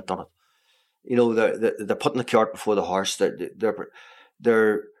person that done it. They're putting the cart before the horse. They're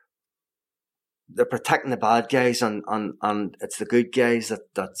protecting the bad guys, and it's the good guys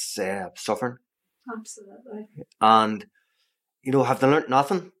that's suffering. Absolutely. And have they learnt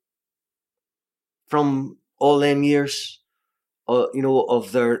nothing from all them years?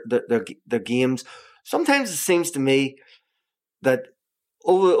 Of their games. Sometimes it seems to me that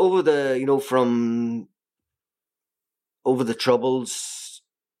over the over the Troubles,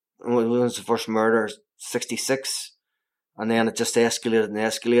 when it was the first murder, 1966, and then it just escalated and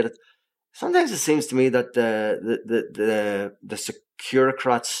escalated. Sometimes it seems to me that the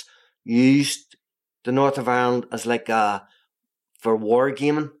securocrats used the North of Ireland as like for war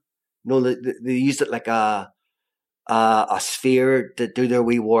gaming. They used it like a sphere to do their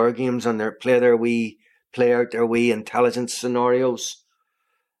wee war games and play out their wee intelligence scenarios.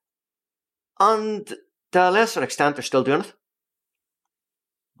 And to a lesser extent, they're still doing it.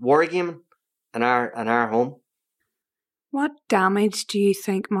 War gaming in our home. What damage do you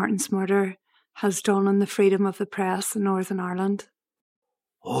think Martin's murder has done on the freedom of the press in Northern Ireland?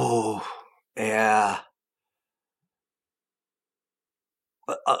 Oh, yeah.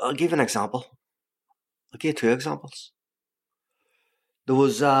 I'll give an example. I'll give 2 examples. There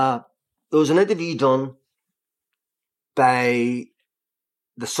was an interview done by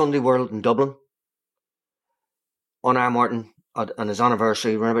the Sunday World in Dublin on our Martin on his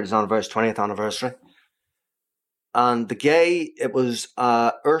anniversary. Remember his anniversary, 20th anniversary. And the guy, it was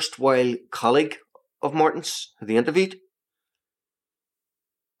an erstwhile colleague of Martin's who they interviewed.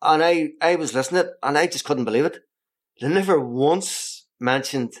 And I was listening to it, and I just couldn't believe it. They never once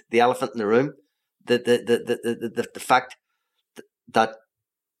mentioned the elephant in the room. The fact that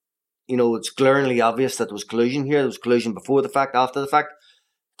it's glaringly obvious that there was collusion here. There was collusion before the fact, after the fact.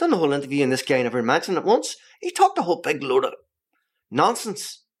 Done the whole interview, and this guy never mentioned it once. He talked a whole big load of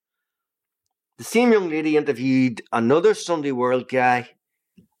nonsense. The same young lady interviewed another Sunday World guy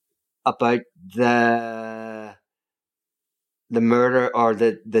about the murder or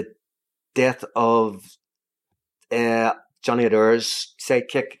the death of Johnny Adair's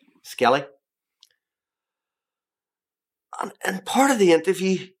sidekick, Skelly. And in part of the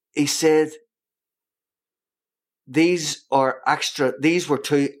interview, he said, these were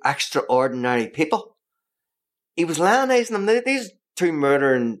two extraordinary people. He was lionising them. These two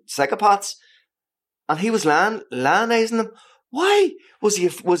murdering psychopaths, and he was lionising them. Why was he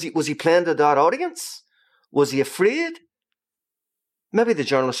playing to that audience? Was he afraid? Maybe the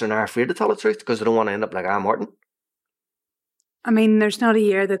journalists are now afraid to tell the truth because they don't want to end up like Anne Martin. I mean, there's not a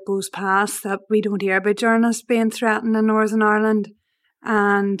year that goes past that we don't hear about journalists being threatened in Northern Ireland.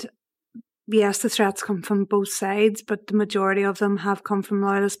 And yes, the threats come from both sides, but the majority of them have come from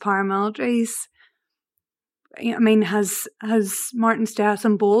loyalist paramilitaries. I mean, has Martin's death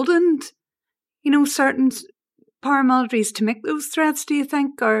emboldened, certain paramilitaries to make those threats, do you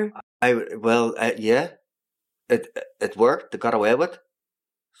think? Or yeah, it worked. They got away with it.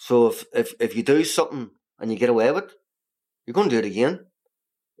 So if you do something and you get away with it, you're going to do it again.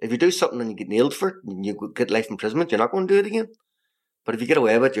 If you do something and you get nailed for it and you get life imprisonment, you're not going to do it again. But if you get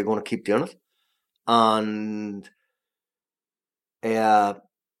away with it, you're going to keep doing it. And I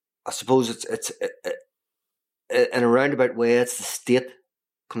suppose it's in a roundabout way, it's the state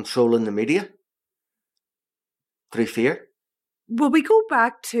controlling the media through fear. Well, we go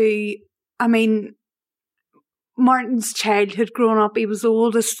back to, Martin's childhood growing up. He was the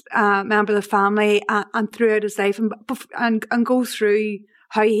oldest member of the family, and throughout his life, and go through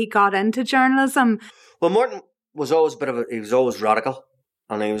how he got into journalism. Well, Martin was always he was always radical,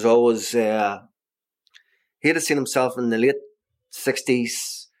 and he was always he had seen himself in the late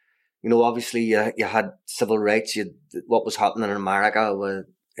 60s. Obviously you had civil rights. What was happening in America with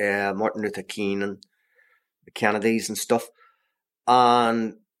Martin Luther King and the Kennedys and stuff,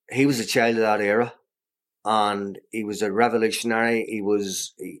 and he was a child of that era. And he was a revolutionary. He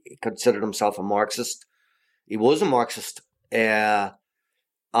considered himself a Marxist. He was a Marxist, and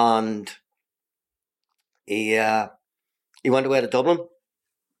he went away to Dublin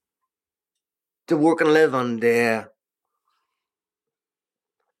to work and live, and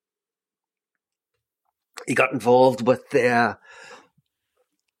he got involved with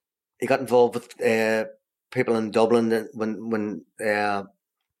people in Dublin when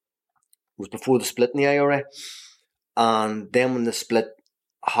was before the split in the IRA, and then when the split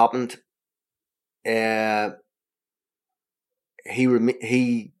happened, he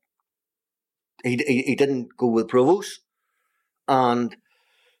didn't go with Provost,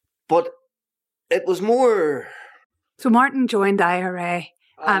 but it was more. So Martin joined IRA,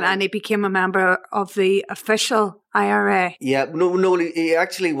 and he became a member of the official IRA. Yeah, no, he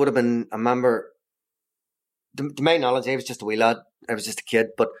actually would have been a member. To my knowledge, I was just a wee lad. I was just a kid,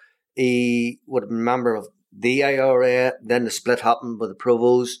 but he would have been a member of the IRA. Then the split happened with the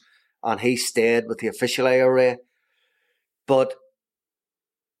Provost, and he stayed with the official IRA. But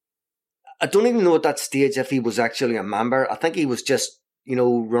I don't even know at that stage if he was actually a member. I think he was just,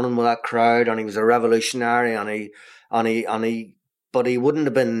 running with that crowd, and he was a revolutionary, but he wouldn't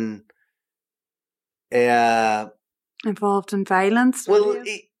have been involved in violence. Well,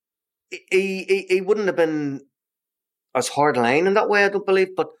 he wouldn't have been as hard line in that way, I don't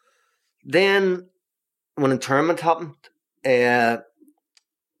believe. But then when internment happened, like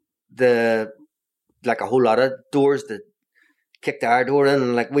a whole lot of doors that kicked our door in,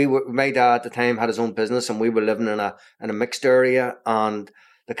 and like my dad at the time had his own business, and we were living in a mixed area, and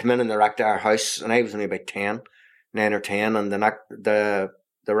they come in and they wrecked our house, and I was only about 9 or 10, and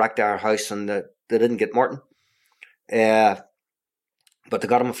they wrecked our house, and they didn't get Martin, but they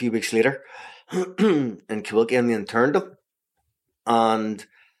got him a few weeks later in Kilwilkie, and they interned him, and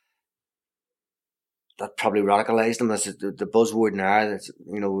that probably radicalised him. That's the buzzword now. That's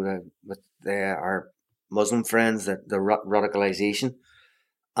with our Muslim friends, that the radicalisation,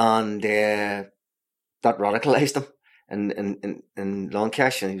 and that radicalised him in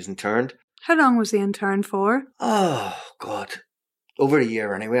Lancaster, and he was interned. How long was he interned for? Oh God, over a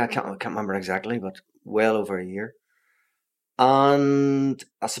year anyway. I can't remember exactly, but well over a year. And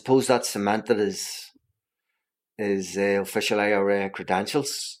I suppose that cemented his official IRA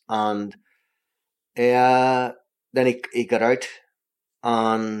credentials, and then he got out,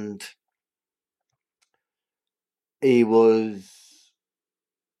 and he was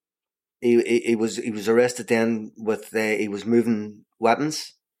arrested then with he was moving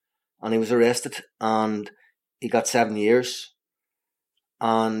weapons, and he was arrested, and he got 7 years,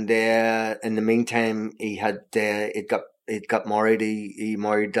 and in the meantime he got married. He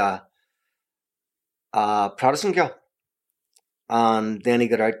married a Protestant girl, and then he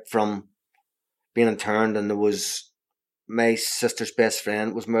got out from being interned, and there was my sister's best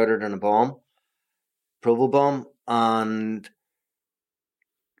friend was murdered in a bomb, Provo bomb, and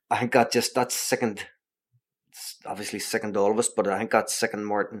I think that sickened. Obviously sickened all of us, but I think that sickened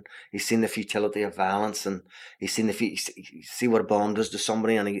Martin. He's seen the futility of violence, and he's seen see what a bomb does to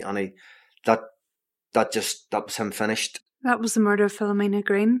somebody, and that was him finished. That was the murder of Philomena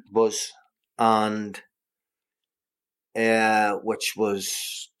Green. Was, and which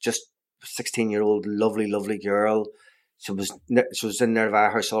was just 16-year-old lovely girl. She was in their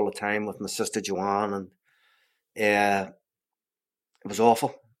house all the time with my sister Joanne, and it was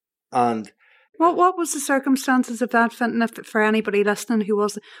awful. And what was the circumstances of that, Fintan, for anybody listening who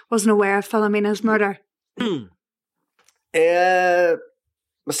wasn't aware of Philomena's murder? My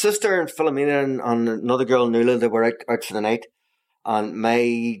sister and Philomena and another girl, Nuala, they were out for the night, and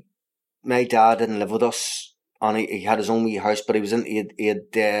my dad didn't live with us, and he had his own wee house, but he had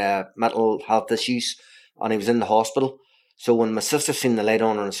mental health issues, and he was in the hospital. So when my sister seen the light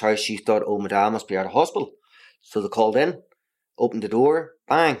on in his house, she thought, oh, my dad must be out of hospital. So they called in, opened the door,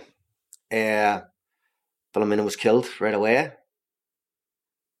 bang. Philomena was killed right away.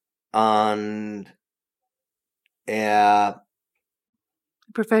 And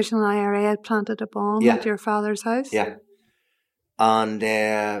professional IRA had planted a bomb at your father's house? Yeah. And,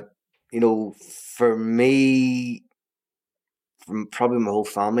 for me, from probably my whole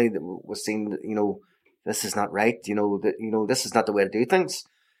family, that was seeing, this is not right. This is not the way to do things.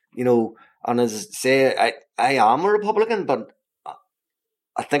 And as I say, I am a Republican, but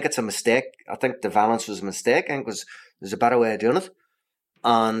I think it's a mistake. I think the violence was a mistake. I think there's a better way of doing it.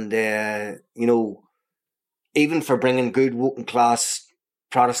 And, even for bringing good working class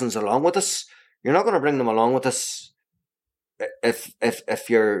Protestants along with us, you're not going to bring them along with us if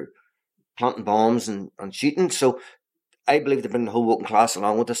you're planting bombs and shooting. So I believe to bring the whole working class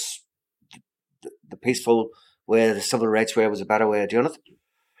along with us, the peaceful way, the civil rights way, was a better way of doing it.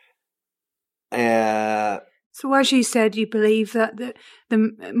 So as you said, you believe that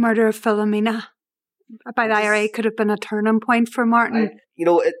the murder of Philomena by the IRA could have been a turning point for Martin?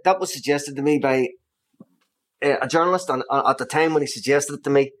 That was suggested to me by a journalist, and at the time when he suggested it to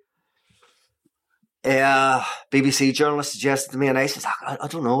me, BBC journalist suggested it to me, and I said, I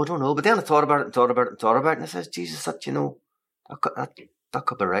don't know. But then I thought about it, and I said, Jesus, that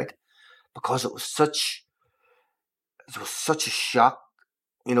could be right, because it was such a shock,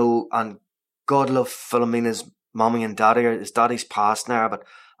 and God love Philomena's mommy and daddy. His daddy's passed now,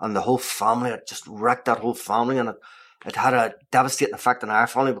 and the whole family, it just wrecked that whole family, and it had a devastating effect on our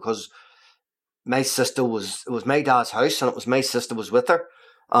family, because my sister it was my dad's house, and it was my sister was with her,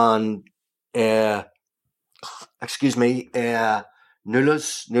 and Nuala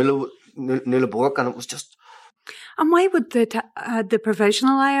Bork, and it was just. And why would the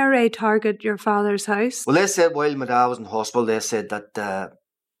provisional IRA target your father's house? Well, they said while my dad was in hospital, they said that the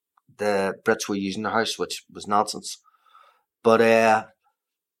Brits were using the house, which was nonsense. But it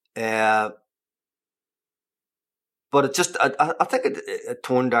just, I think it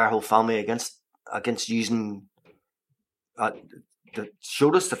turned our whole family against using.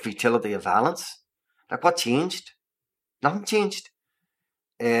 Showed us the futility of violence. Like, what changed? Nothing changed.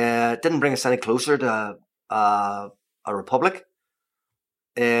 It didn't bring us any closer to a republic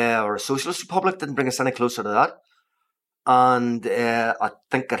or a socialist republic. Didn't bring us any closer to that. And I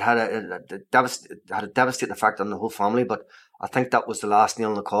think it had a devastating effect on the whole family. But I think that was the last nail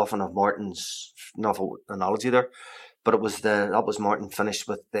in the coffin of Martin's novel analogy there. But that was Martin finished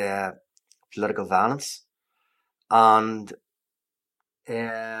with the political violence, and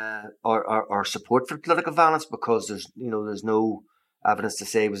our support for political violence, because there's no evidence to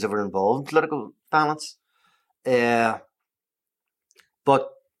say he was ever involved in political violence. But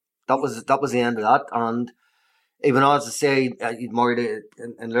that was the end of that. And even though, as I say, you'd married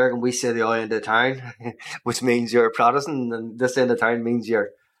in Lurgan, we say the other end of the town, which means you're a Protestant, and this end of the town means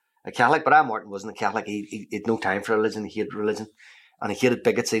you're a Catholic. But Martin wasn't a Catholic. He had no time for religion. He hated religion, and he hated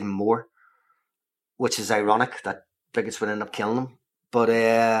bigots even more, which is ironic that bigots would end up killing him.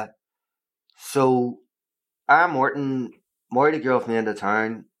 But so Martin married a girl from the end of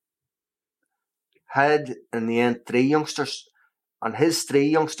town, had in the end 3 youngsters, and his 3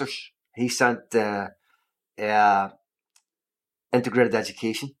 youngsters he sent integrated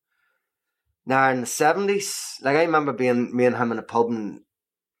education. Now in the 70s, like I remember being me and him in a pub in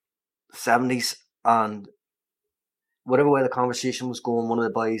the 70s, and whatever way the conversation was going, one of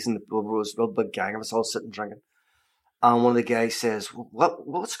the boys in the pub, was a real big gang of us all sitting drinking. And one of the guys says,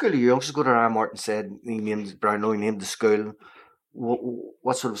 what school do your youngsters go to? And Martin said, he named Brownlow, he named the school.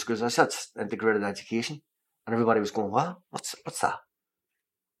 What sort of schools? I said, it's integrated education. And everybody was going, what? What's that?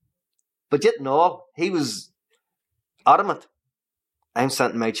 But yet, no, he was adamant. I'm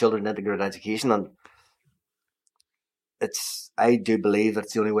sending my children to integrated education. And I do believe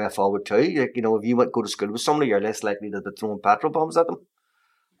it's the only way forward too. If you go to school with somebody, you're less likely to be throwing petrol bombs at them.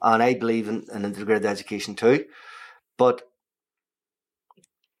 And I believe in integrated education too. But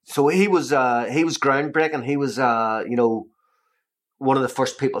so he was groundbreaking. He was one of the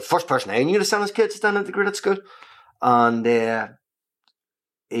first person I knew to send his kids to an integrated school, and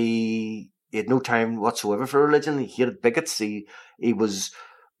he had no time whatsoever for religion. He hated bigots. He was,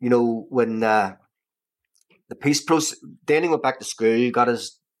 when the peace process. Then he went back to school, got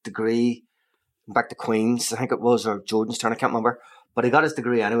his degree, went back to Queen's, I think it was, or Jordanstown, I can't remember. But he got his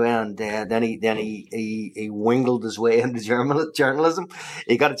degree anyway, and then he wingled his way into journalism.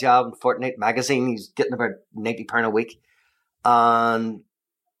 He got a job in Fortnite magazine. He's getting about £90 a week, but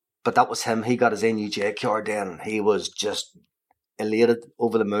that was him. He got his NUJ card then. He was just elated,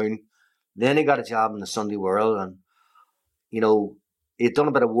 over the moon. Then he got a job in the Sunday World, and he'd done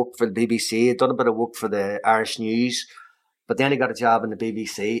a bit of work for the BBC. He'd done a bit of work for the Irish News, but then he got a job in the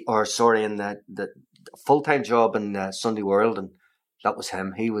BBC, in the full-time job in the Sunday World, and that was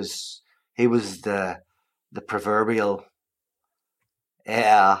him. He was the proverbial,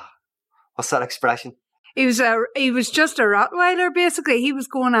 what's that expression? He was just a Rottweiler, basically. He was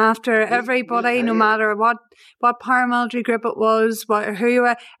going after everybody, no matter what paramilitary group it was,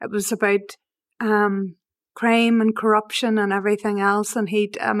 it was about crime and corruption and everything else. And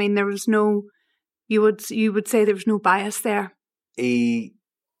there was no, you would say there was no bias there. He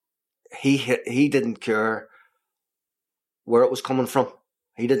didn't care where it was coming from.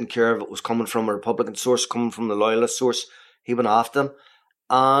 He didn't care if it was coming from a Republican source, coming from the Loyalist source. He went after them.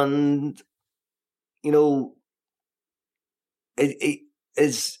 And, he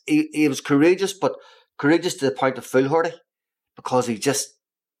was courageous, but courageous to the point of foolhardy, because he just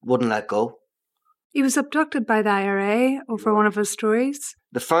wouldn't let go. He was abducted by the IRA over one of his stories.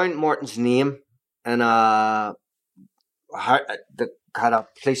 They found Martin's name in had a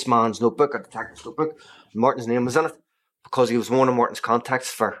policeman's notebook, a detective's notebook. Martin's name was in it, because he was one of Martin's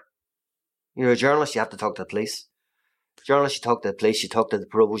contacts for, a journalist, you have to talk to the police. Journalists, you talk to the police, you talk to the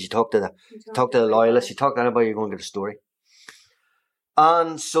provost, you talk to the loyalists, you talk to anybody, you're going to get a story.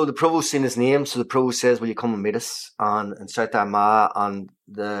 And so the provost seen his name, so the provost says, will you come and meet us in South Armagh? And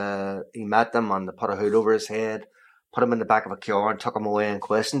he met them, and they put a hood over his head, put him in the back of a car and took him away and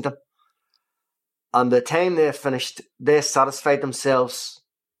questioned him. And by the time they finished, they satisfied themselves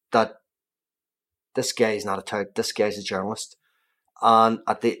that this guy is not a tout, this guy's a journalist. And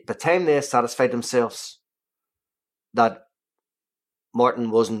at the time they satisfied themselves that Martin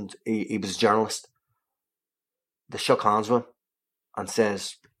wasn't, he was a journalist, they shook hands with him and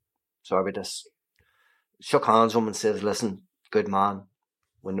says, sorry about this. Shook hands with him and says, listen, good man,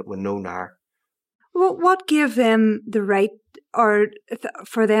 we know now. Well, what gave them the right, or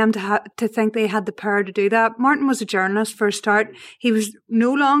for them to think they had the power to do that? Martin was a journalist for a start. He was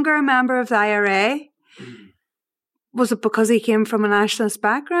no longer a member of the IRA. Was it because he came from a nationalist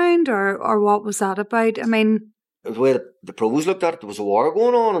background, or what was that about? The way the provost looked at it, there was a war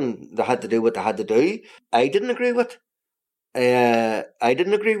going on and they had to do what they had to do. I didn't agree with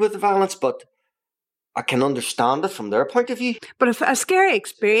the violence, but I can understand it from their point of view. But a scary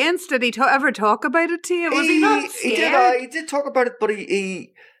experience. Did he ever talk about it to you? Was he not scared? He did talk about it, but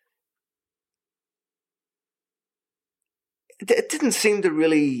it didn't seem to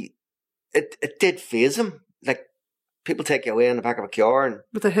really. It did faze him. Like, people take you away in the back of a car and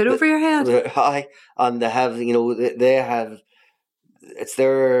with a hood over your head. And they have, they have. It's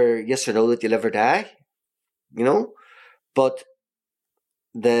their yes or no that you live or die, But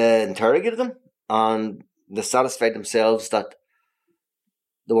they interrogated him and they satisfied themselves that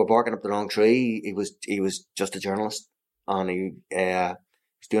they were barking up the wrong tree. He was just a journalist, and he was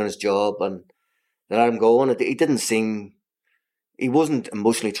doing his job, and they let him go. And he didn't seem. He wasn't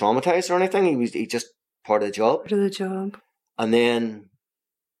emotionally traumatized or anything. He just part of the job. Part of the job. And then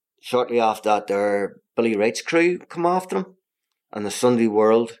shortly after that, their Billy Wright's crew come after him, and the Sunday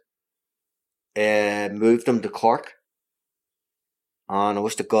World moved him to Cork. And I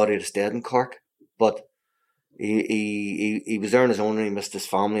wish to God he'd stayed in Cork, but he was there on his own, and he missed his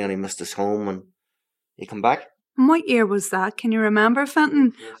family and he missed his home, and he came back. And what year was that? Can you remember,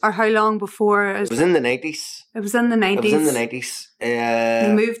 Fenton? Yes. Or how long before? It was in the 90s. It was in the 90s.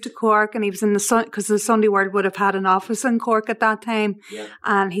 He moved to Cork, and he was in the because the Sunday World would have had an office in Cork at that time,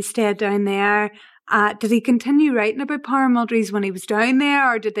 and he stayed down there. Did he continue writing about paramilitaries when he was down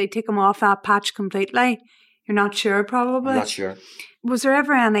there, or did they take him off that patch completely? You're not sure, probably? I'm not sure. Was there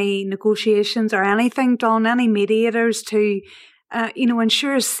ever any negotiations or anything done, any mediators to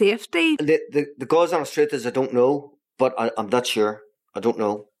ensure safety? The God's honest truth is I don't know, but I'm not sure. I don't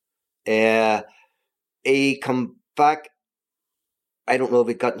know. He come back. I don't know if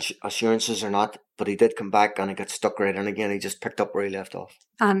he got assurances or not, but he did come back and he got stuck right in again. He just picked up where he left off.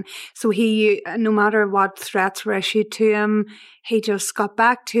 So he, no matter what threats were issued to him, he just got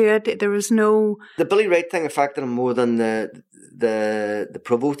back to it. There was no... The Billy Wright thing affected him more than the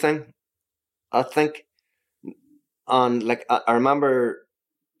Provo thing, I think. And like, I remember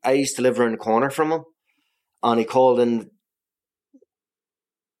I used to live around the corner from him, and he called in.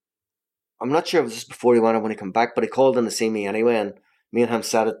 I'm not sure if it was just before he went or when he came back, but he called in to see me anyway, and me and him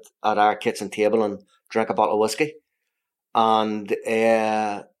sat at our kitchen table and drank a bottle of whiskey. And,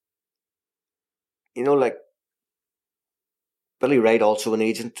 like, Billy Wright, also an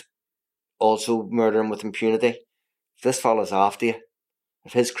agent, also murdering with impunity. If this fella's after you,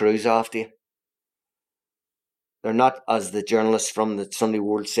 if his crew's after you, they're not, as the journalists from the Sunday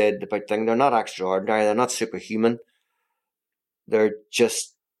World said about things, they're not extraordinary, they're not superhuman. They're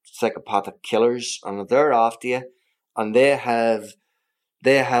just psychopathic killers, and they're after you, and they have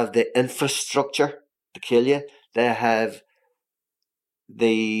the infrastructure to kill you. They have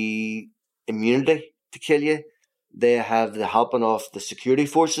the immunity to kill you. They have the helping of the security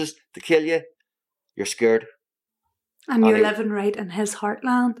forces to kill you. You're scared. And you're living right in his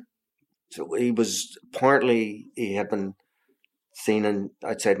heartland. So he had been seen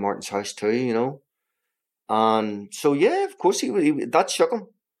outside Martin's house too, And so, yeah, of course, that shook him.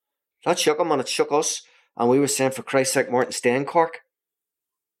 That shook him, and it shook us. And we were saying, for Christ's sake, Martin, stay in Cork.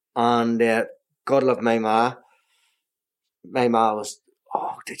 And God love my ma. My ma was,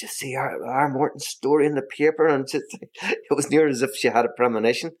 oh, did you see our Martin's story in the paper? And it was near as if she had a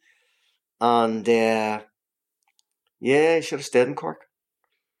premonition. And yeah, he should have stayed in Cork.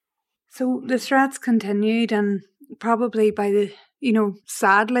 So the threats continued, and probably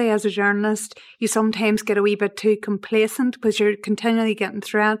sadly, as a journalist, you sometimes get a wee bit too complacent because you're continually getting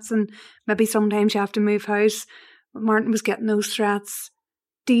threats, and maybe sometimes you have to move house. Martin was getting those threats.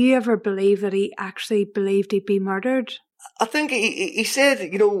 Do you ever believe that he actually believed he'd be murdered? I think he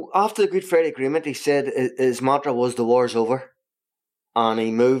said, after the Good Friday Agreement, he said his mantra was the war's over. And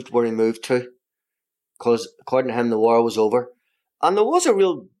he moved where he moved to, because according to him, the war was over. And there was a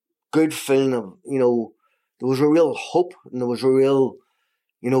real good feeling of, there was a real hope, and there was a real,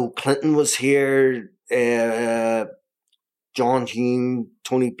 Clinton was here, John Hume,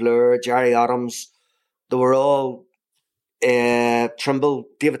 Tony Blair, Gerry Adams. They were all, David Trimble.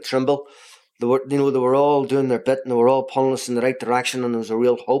 They were all doing their bit, and they were all pulling us in the right direction, and there was a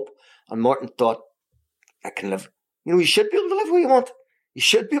real hope. And Martin thought, I can live. You should be able to live where you want. You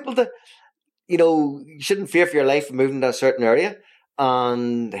should be able to, you shouldn't fear for your life moving to a certain area.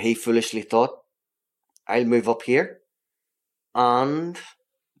 And he foolishly thought, I'll move up here. And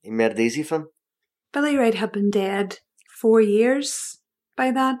he made it easy for him. Billy Wright had been dead 4 years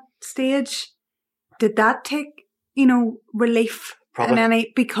by that stage. Did that take, relief?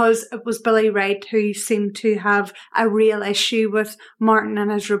 Probably. Because it was Billy Wright who seemed to have a real issue with Martin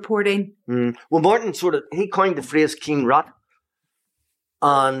and his reporting. Well, Martin he coined the phrase King Rat.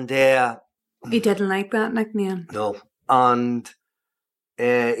 And he didn't like that nickname. No. And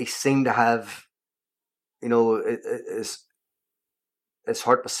he seemed to have, his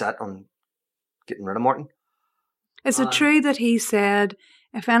heart was set on getting rid of Martin. Is it true that he said,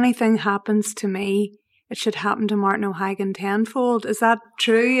 if anything happens to me, it should happen to Martin O'Hagan tenfold? Is that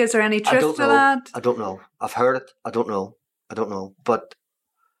true? Is there any truth to that? I don't know. I've heard it. I don't know. But,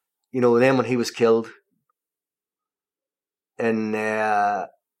 then when he was killed, in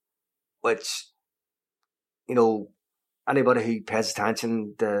which, anybody who pays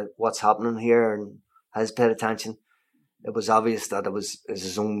attention to what's happening here and has paid attention, it was obvious that it was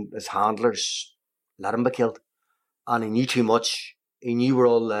his handlers let him be killed, and he knew too much. He knew where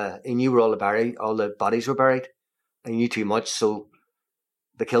all the bodies were buried. He knew too much, so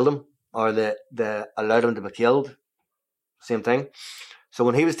they killed him, or they allowed him to be killed. Same thing. So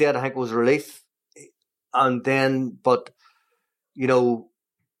when he was dead, I think it was a relief. And then, but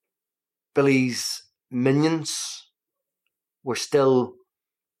Billy's minions were still,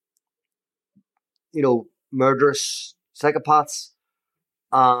 murderous psychopaths.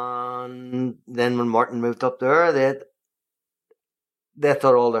 And then when Martin moved up there, they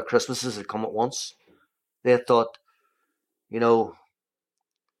thought all their Christmases had come at once. They thought, they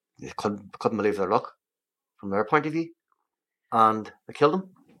couldn't believe their luck from their point of view. And they killed him.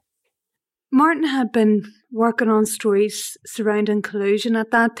 Martin had been working on stories surrounding collusion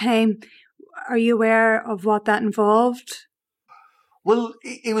at that time. Are you aware of what that involved? Well,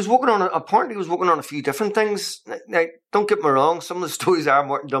 he was working on a few different things. Now, don't get me wrong, some of the stories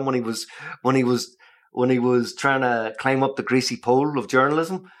Martin done when he was trying to climb up the greasy pole of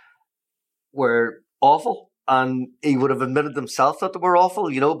journalism were awful. And he would have admitted himself that they were awful,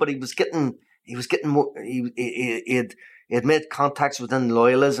 but he was getting more, he had made contacts within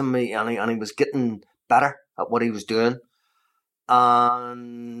loyalism, and he was getting better at what he was doing.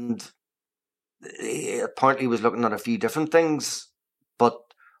 And apparently he was looking at a few different things, but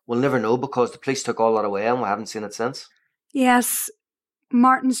we'll never know because the police took all that away and we haven't seen it since. Yes,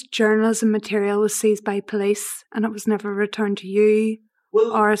 Martin's journalism material was seized by police and it was never returned to you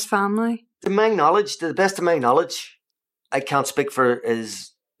or his family. To the best of my knowledge, I can't speak for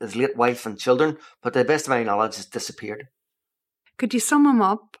his late wife and children, but to the best of my knowledge, it's disappeared. Could you sum him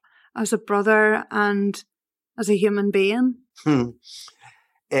up as a brother and as a human being? He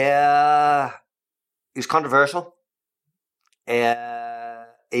was controversial.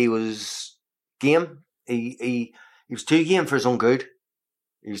 He was game. He was too game for his own good.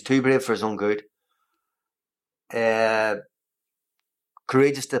 He was too brave for his own good.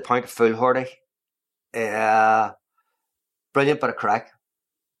 Courageous to the point of foolhardy. Brilliant bit of crack.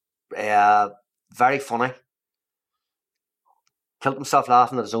 Very funny. Killed himself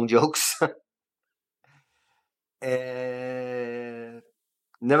laughing at his own jokes. Never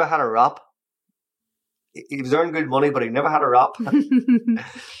had a rap. He was earning good money, but he never had a rap.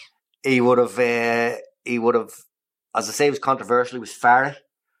 He would have, as I say, he was controversial. He was fiery.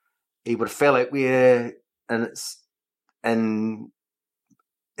 He would have fell out with you, and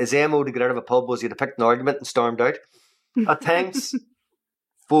his MO to get out of a pub was he'd have picked an argument and stormed out. At times,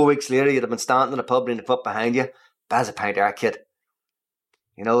 4 weeks later, you'd have been standing in a pub in the pub behind you. Baz a pint there, kid.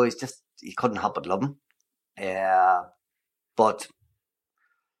 You couldn't help but love him. But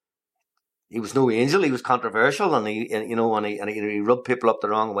he was no angel. He was controversial, and he rubbed people up the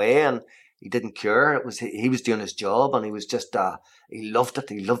wrong way, and he didn't care. He was doing his job, and he was just he loved it.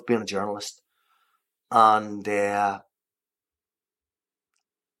 He loved being a journalist, and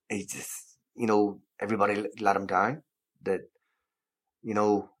he just everybody let him down. That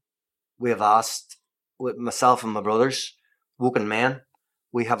we have asked with myself and my brothers, Woking Men,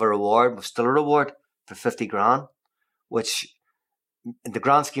 we have a reward. We've still a reward for 50 grand, which in the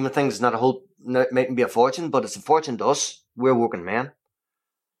grand scheme of things is not mightn't be a fortune, but it's a fortune to us. We're working men.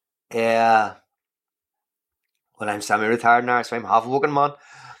 Well, I'm semi-retired now, so I'm half a working man.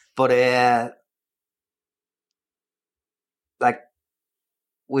 But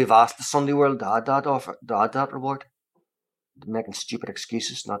we've asked the Sunday World to add that reward. They're making stupid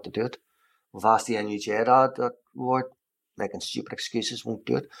excuses not to do it. We've asked the NUJ to add that reward, making stupid excuses, won't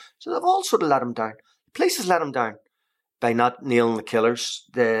do it. So they've all sort of let him down. The police has let him down by not nailing the killers.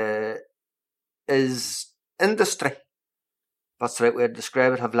 His industry, that's the right way to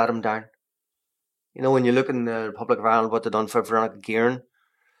describe it, have let him down. When you look in the Republic of Ireland, what they've done for Veronica Guerin,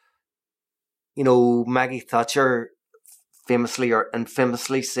 Maggie Thatcher famously or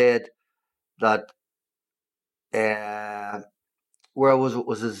infamously said that where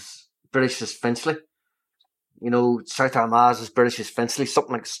was his British as Finchley? South Armagh is as British as Finchley,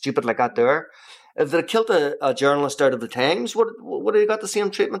 something like stupid like that there. If they'd killed a journalist out of the Times, would have you got the same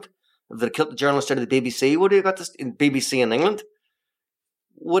treatment? If they'd killed a journalist out of the BBC, would have got this in BBC in England?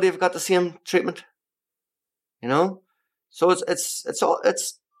 Would have got the same treatment? So it's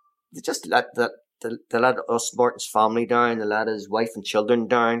they just let they let us Martin's family down, they let his wife and children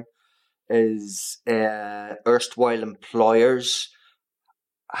down, his erstwhile employers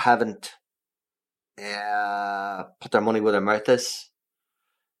haven't put their money where their mouth is.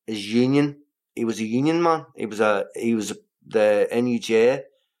 His union, he was a union man. He was the NUJ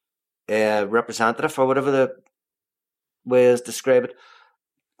representative, or whatever the way is describe it.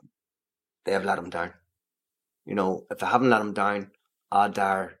 They have let him down. If they haven't let him down, add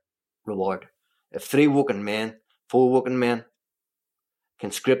their reward. If 4 working men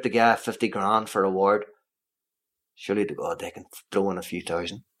can scrape the guy 50 grand for a reward, surely to God they can throw in a few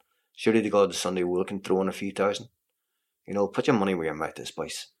thousand. Surely to God the Sunday World can throw in a few thousand. Put your money where your mouth is,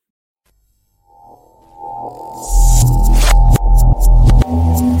 boys.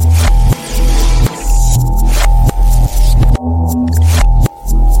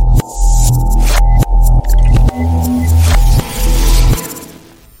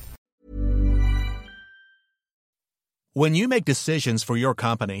 When you make decisions for your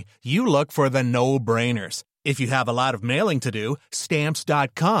company, you look for the no-brainers. If you have a lot of mailing to do,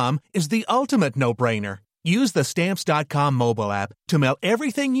 Stamps.com is the ultimate no-brainer. Use the Stamps.com mobile app to mail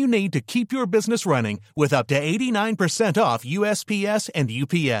everything you need to keep your business running with up to 89% off USPS and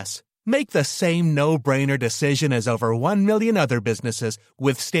UPS. Make the same no-brainer decision as over 1 million other businesses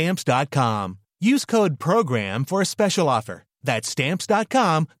with Stamps.com. Use code PROGRAM for a special offer. That's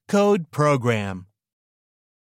Stamps.com, code PROGRAM.